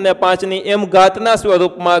ઘાત ને 5 ની m ઘાતના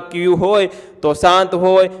સ્વરૂપમાં q હોય તો શાંત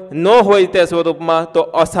હોય, ન હોય તે સ્વરૂપમાં તો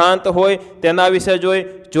અશાંત હોય। તેના વિશે જોઈ।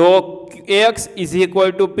 જો x =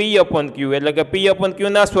 p/q એટલે કે p/q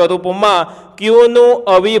ના સ્વરૂપમાં q નું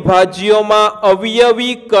અવિભાજ્યમાં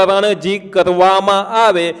અવયવીકરણ જે કરવામાં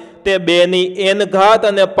આવે તે 2 ની n ઘાત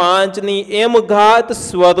અને 5 ની m ઘાત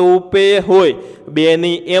સ્વરૂપે હોય। 2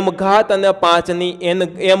 ની m ઘાત અને 5 ની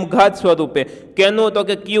m ઘાત સ્વરૂપે। કેનું? તો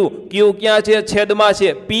કે q ક્યાં છે? છેદમાં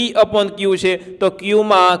છે, p/q છે તો q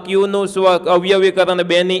માં q નું અવયવીકરણ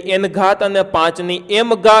 2 ની n ઘાત અને 5 ની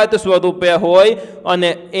m ઘાત સ્વરૂપે હોય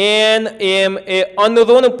અને n m એ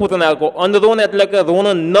અનઋણ પૂર્ણાંકો, અનઋણ એટલે કે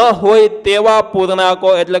ઋણ ન હોય તેવા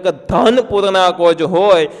પૂર્ણાંકો એટલે કે ધન પૂર્ણાંકો જ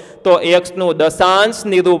હોય તો x નું દશાંશ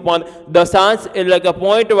નિરૂપણ, દશાંશ એટલે કે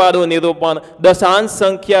પોઈન્ટ વાળું નિરૂપણ, દશાંશ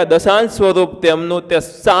સંખ્યા દશાંશ સ્વરૂપ તેમનું તે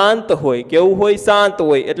શાંત હોય। કેવું હોય? શાંત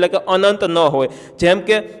હોય એટલે કે અનંત ન હોય। જેમ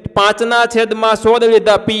કે 5/16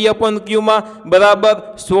 લીધા p/q માં, બરાબર।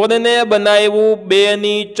 16 ને બનાવ્યું 2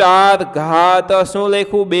 ની 4 ઘાત, શું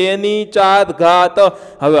લખ્યું? 2 ની 4 ઘાત।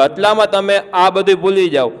 હવે આટલામાં તમે આ બધું ભૂલી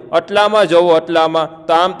જાઓ, આટલામાં જોવો, આટલામાં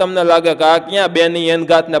તો આમ તમને લાગે કે આ ક્યાં 2 ની n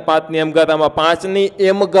ઘાત ને 5 ની m ઘાત, આમાં 5 ની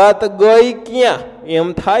m ઘાત ગઈ ક્યાં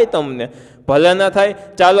એમ થાય તમને, ભલે ન થાય,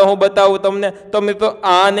 ચાલો હું બતાવું તમને. તો મિત્રો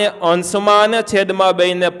આને અંશમાં અને છેદમાં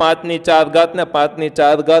બેને 5⁴ ને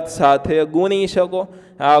 5⁴ સાથે ગુણી શકો.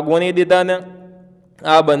 આ ગુણી દીધા ને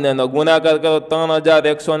આ બંનેનો ગુણાકાર કરો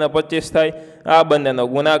 3125 થાય. આ બંનેનો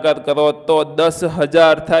ગુણાકાર કરો તો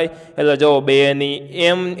 10,000 થાય. એટલે જો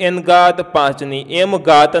 2n ઘાત 5m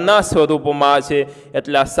સ્વરૂપમાં છે.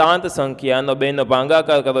 એટલે આ શાંત સંખ્યાનો બેનો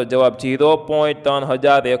ભાગાકાર કરો, જવાબ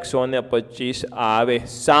 0.3125 આવે.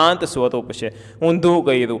 શાંત સ્વરૂપ છે. ઊંધું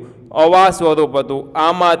કર્યું, અવા સ્વરૂપ હતું,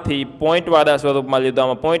 આમાંથી પોઈન્ટવાળા સ્વરૂપમાં લીધું,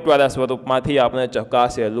 આમાં પોઈન્ટવાળા સ્વરૂપમાંથી આપણે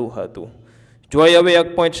ચકાસેલું હતું. જોઈએ હવે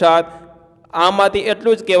 1.7. આમાંથી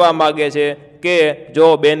એટલું જ કહેવા માગે છે કે જો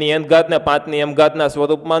 2n ઘાત ને 5m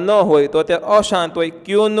સ્વરૂપમાં ન હોય તો તે અશાંત હોય.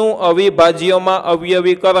 ક્યુનું અવિભાજ્યોમાં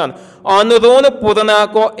અવયવીકરણ અનઋણ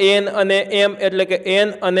પૂર્ણાંકો n અને m, એટલે કે n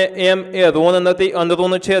અને m એ ઋણ નથી,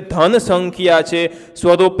 અનઋણ છે, ધન સંખ્યા છે,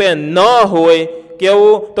 સ્વરૂપે ન હોય.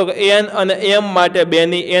 કેવું? તો n અને m માટે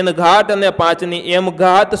 2n ઘાત અને 5m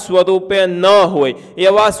સ્વરૂપે ન હોય.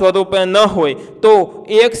 એવા સ્વરૂપે ન હોય તો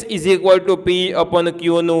x =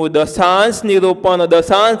 p/q નું દશાંશ નિરૂપણ,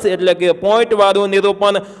 દશાંશ એટલે કે પોઈન્ટવાળું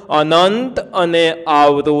નિરૂપણ અનંત અને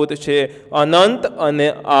આવૃત છે. અનંત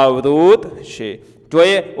અને આવૃત છે.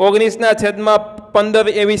 જોઈએ 19/15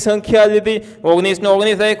 એવી સંખ્યા લીધી. 19 નો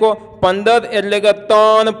 19 રાખ્યો. 15 એટલે કે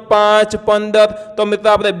 3, 5, 15. તો મિત્રો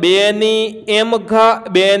આપણે 2n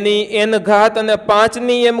ઘાત અને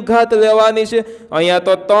 5m લેવાની છે. અહીંયા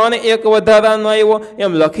તો 3 એક વધારાનો આવ્યો,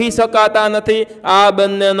 એમ લખી શકાતા નથી. આ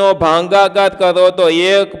બંનેનો ભાગાકાર કરો તો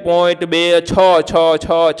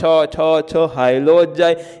 1.266666 હાયલો જ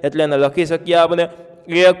જાય. એટલે એને લખી શકીએ આપણે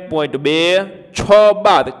 1.26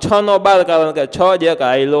 6 નો 12, કારણ કે 6 જ એક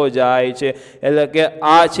હાયલો જાય છે. એટલે કે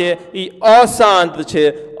આ છે એ અશાંત છે,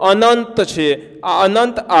 અનંત છે, આ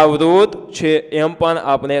અનંત આવૃત છે એમ પણ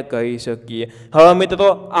આપણે કહી શકીએ. હવે મિત્રો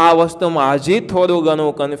આ વસ્તુમાં હજી થોડું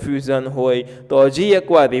ઘણું કન્ફ્યુઝન હોય તો હજી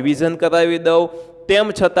એકવાર રિવિઝન કરાવી દઉં. તેમ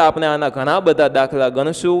છતાં આપણે આના ઘણા બધા દાખલા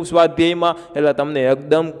ગણશું સ્વાધ્યાયમાં, એટલે તમને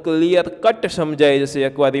એકદમ ક્લિયર કટ સમજાઈ જશે.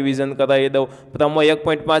 એકવાર રિવિઝન કરાવી દઉં. પ્રમેય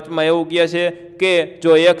 1.5માં એવું કહે છે કે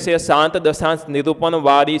જો x એ શાંત દશાંશ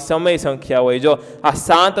નિરૂપણવાળી સમય સંખ્યા હોય, જો આ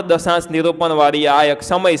શાંત દશાંશ નિરૂપણવાળી આ એક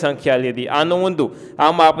સમય સંખ્યા લીધી, આનું ઊંધું.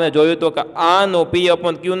 આમાં આપણે જોયું તો કે આનું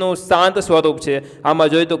p/q નું શાંત સ્વરૂપ છે, આમાં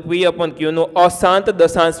જોયું તો p/q નું અશાંત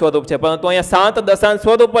દશાંશ સ્વરૂપ છે, પરંતુ અહીંયા શાંત દશાંશ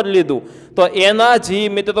સ્વરૂપ જ લીધું. તો એના જી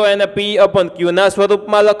મિત્રો એને p/q ના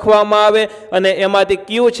સ્વરૂપમાં લખવામાં આવે, અને એમાંથી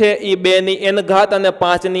q છે એ 2n ઘાત અને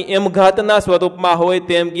 5m ના સ્વરૂપમાં હોય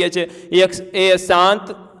તેમ કહે છે. x એ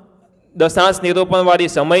શાંત દશાંશ નિરૂપણવાળી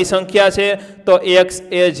સમય સંખ્યા છે, તો x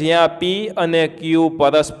એ જ્યાં p અને q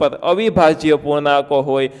પરસ્પર અવિભાજ્ય પૂર્ણાંકો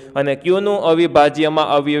હોય અને q નું અવિભાજ્યમાં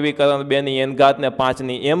અવયવીકરણ 2n ઘાત ને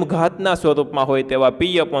 5m ના સ્વરૂપમાં હોય તેવા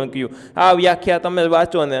p/q. આ વ્યાખ્યા તમે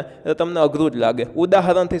વાંચો ને તો તમને અઘરું જ લાગે,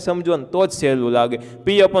 ઉદાહરણથી સમજો ને તો જ સહેલું લાગે.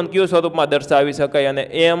 p/q સ્વરૂપમાં દર્શાવી શકાય અને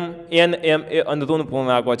n m એ અનઋણ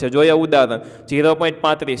પૂર્ણાંકો છે. જોઈએ ઉદાહરણ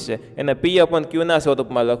 0.35 છે, એને p/q ના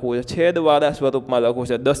સ્વરૂપમાં લખવું છે, છેદવાળા સ્વરૂપમાં લખવું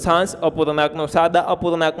છે. દશાંશ અપૂર્ણાંકનો સાદા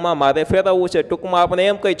અપૂર્ણાંકમાં મારે ફેરવવું છે. ટૂંકમાં આપણે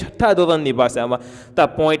એમ કહી છઠ્ઠા ધોરણની ભાષામાં તો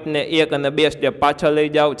પોઈન્ટને 1 અને 2 સ્ટેપ પાછળ લઈ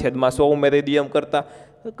જાઓ, છેદમાં 100 ઉમેરી દો. એમ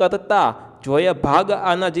કરતા જોઈએ ભાગ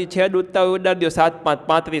આના જે છેદ ઉડતા હોય ઉડાડી દો. 7 5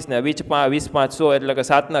 35 ને 20 5 100, એટલે કે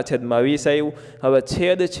 7/20 આવ્યું. હવે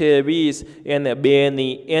છેદ છે 20, એને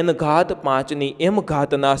 2n ઘાત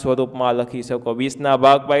 5m ના સ્વરૂપમાં લખી શકો. 20 ના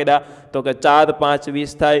ભાગ પાડ્યા તો કે 4 5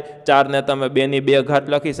 20 થાય. 4 ને તમે 2 ઘાત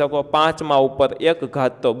લખી શકો. 5માં ઉપર 1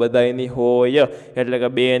 ઘાત તો બધાયની હોય, એટલે કે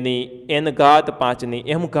 2n ઘાત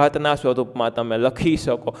 5m ના સ્વરૂપમાં તમે લખી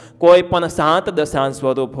શકો. કોઈ પણ શાંત દશાંશ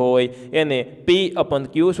સ્વરૂપ હોય એને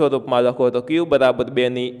p/q સ્વરૂપમાં લખો તો q બરાબર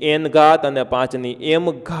 2n ઘાત અને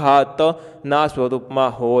 5m ના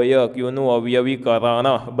સ્વરૂપમાં હોય. q નું અવયવીકરણ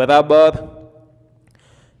બરાબર.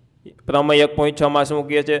 પ્રમેય 1.6માં શું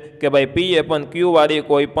કહે છે કે ભાઈ p/q વાળી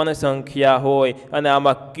કોઈ પણ સંખ્યા હોય અને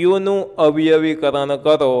આમાં q નું અવયવીકરણ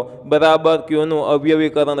કરો, બરાબર. q નું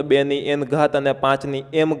અવયવીકરણ 2n ઘાત અને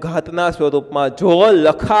 5m ના સ્વરૂપમાં જો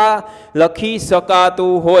લખી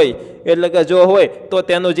શકાતું હોય, એટલે કે જો હોય તો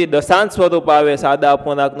તેનું જે દશાંશ સ્વરૂપ આવે સાદા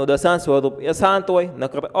અપૂર્ણાંકનું દશાંશ સ્વરૂપ એ શાંત હોય,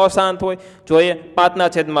 નકર અશાંત હોય. જોઈએ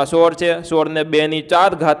 5/16 છે, 16 ને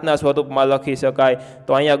 2/4 ના સ્વરૂપમાં લખી શકાય.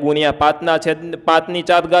 તો અહીંયા ગુણ્યા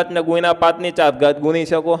 5/4 ને ગુણ્યા 5/4 ગુણી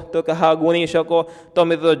શકો, તો કે હા ગુણી શકો. તો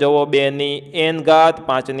મિત્રો જુઓ 2n ઘાત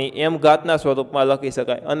 5m ના સ્વરૂપમાં લખી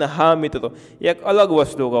શકાય. અને હા મિત્રો એક અલગ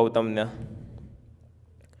વસ્તુ કહું તમને,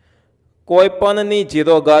 કોઈ પણની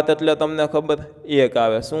 0 ઘાત એટલે તમને ખબર 1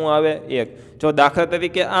 આવે. શું આવે? 1. જો દાખલા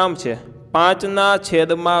તરીકે આમ છે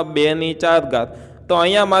 5/2/4, તો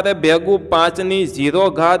અહીંયા મારે ભેગું 5ની 0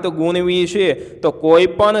 ઘાત ગુણવી છે તો કોઈ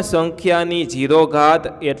પણ સંખ્યાની 0 ઘાત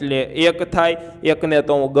એટલે 1 થાય. 1ને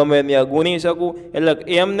તો હું ગમે ત્યાં ગુણી શકું, એટલે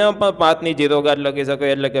એમને પણ 5ની 0 ઘાત લખી શકું,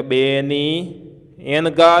 એટલે કે 2ની n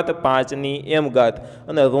ઘાત 5ની m ઘાત.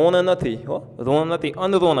 અને ઋણ નથી, ઋણ નથી,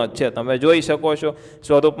 અનઋણ જ છે, તમે જોઈ શકો છો.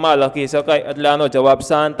 સ્વરૂપમાં લખી શકાય, એટલે આનો જવાબ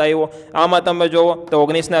શાંત આવ્યો. આમાં તમે જુઓ તો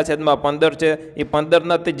 19/15 છે, એ 15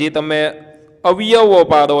 નથી, જે તમે અવયવો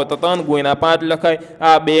પાડો તો 3 × 5 લખાય.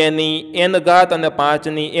 આ 2ની n ઘાત અને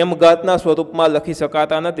 5ની m ઘાતના સ્વરૂપમાં લખી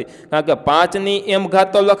શકાતા નથી, કારણ કે 5ની m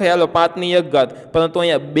ઘાત તો લખાય, હાલો 5ની 1 ઘાત, પરંતુ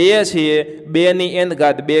અહીંયા 2 છે, 2ની n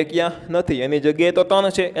ઘાત, 2 ક્યાં નથી, એની જગ્યાએ તો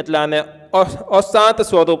 3 છે, એટલે આને અશાંત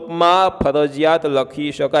સ્વરૂપમાં ફરજિયાત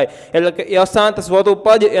લખી શકાય. એટલે કે અશાંત સ્વરૂપ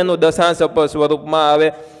જ એનું દશાંશ સ્વરૂપમાં આવે.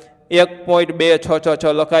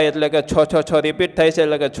 1.2666 લખાય, એટલે કે 666 રિપીટ થાય છે,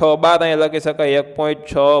 એટલે કે 612 અહીંયા લખી શકાય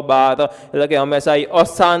 1.612, એટલે કે હંમેશા એ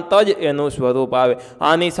અશાંત જ એનું સ્વરૂપ આવે.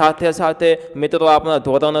 આની સાથે સાથે મિત્રો આપણા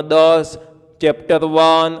ધોરણ 10 ચેપ્ટર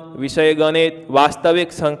 1 વિષય ગણિત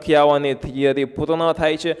વાસ્તવિક સંખ્યાઓની થિયરી પૂર્ણ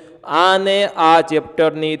થાય છે. આને આ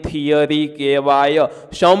ચેપ્ટરની થિયરી કહેવાય.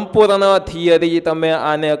 સંપૂર્ણ થિયરી તમે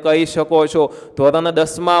આને કહી શકો છો. ધોરણ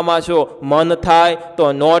 10માં છો, મન થાય તો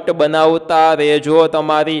નોટ બનાવતા રહેજો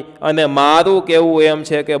તમારી, અને મારું કહેવું એમ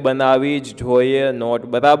છે કે બનાવવી જ જોઈએ નોટ,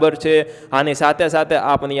 બરાબર છે. આની સાથે સાથે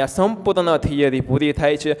આપણી આ સંપૂર્ણ થિયરી પૂરી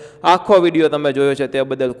થાય છે. આખો વિડીયો તમે જોયો છે તે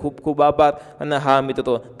બદલ ખૂબ ખૂબ આભાર. અને હા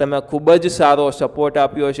મિત્રો, તમે ખૂબ જ સારો સપોર્ટ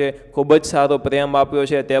આપ્યો છે, ખૂબ જ સારો પ્રેમ આપ્યો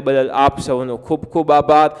છે, તે બદલ આપ સૌનો ખૂબ ખૂબ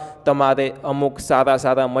આભાર. તમારે અમુક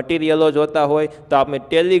સારા મટીરિયલો જોતા હોય તો આપણી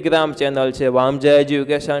ટેલિગ્રામ ચેનલ છે વામજા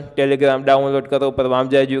એજ્યુકેશન, ટેલિગ્રામ ડાઉનલોડ કરો, ઉપર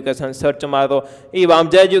વામજા એજ્યુકેશન સર્ચ મારો, એ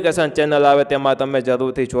વામજા એજ્યુકેશન ચેનલ આવે, તેમાં તમે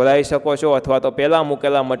જરૂરથી જોડાઈ શકો છો, અથવા તો પહેલાં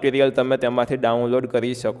મૂકેલા મટીરિયલ તમે તેમાંથી ડાઉનલોડ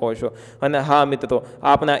કરી શકો છો. અને હા મિત્રો,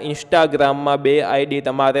 આપણા ઇન્સ્ટાગ્રામમાં 2 આઈડી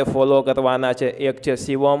તમારે ફોલો કરવાના છે. એક છે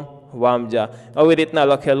શિવમ વામજા, આવી રીતના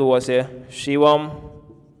લખેલું હશે, શિવમ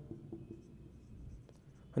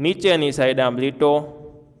નીચેની સાઈડ આમ લીટો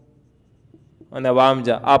અને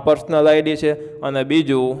વામજા, આ પર્સનલ આઈડી છે. અને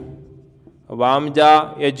બીજું વામજા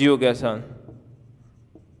એજ્યુકેશન,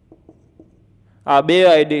 આ 2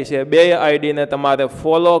 આઈડી છે. 2 આઈડીને તમારે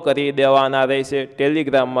ફોલો કરી દેવાના રહેશે,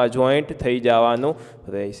 ટેલિગ્રામમાં જોઈન્ટ થઈ જવાનું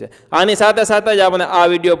રહેશે. આની સાથે સાથે જ આપણે આ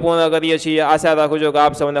વિડીયો પૂર્ણ કરીએ છીએ. આશા રાખું છું કે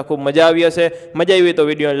આપ સૌને ખૂબ મજા આવી હશે. મજા આવી તો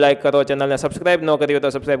વિડીયોને લાઇક કરો, ચેનલને સબસ્ક્રાઇબ ન કરી હોય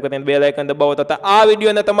તો સબસ્ક્રાઇબ કરીને બેલ આઇકન દબાવો, તથા આ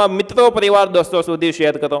વિડીયોને તમારા મિત્રો, પરિવાર, દોસ્તો સુધી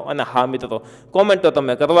શેર કરો. અને હા મિત્રો, કોમેન્ટ તો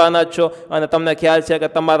તમે કરવાના જ છો, અને તમને ખ્યાલ છે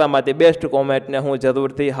કે તમારામાંથી બેસ્ટ કોમેન્ટને હું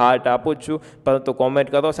જરૂરથી હાર્ટ આપું જ છું, પરંતુ કોમેન્ટ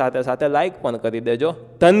કરો, સાથે સાથે લાઇક પણ કરી દેજો.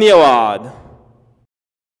 ધન્યવાદ.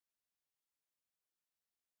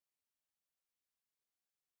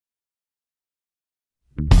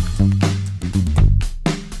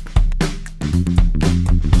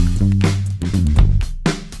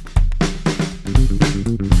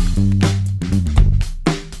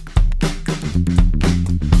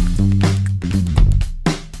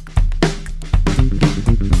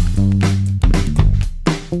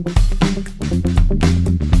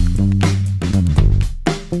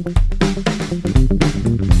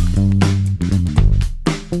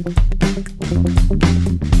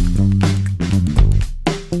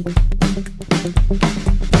 Thank you.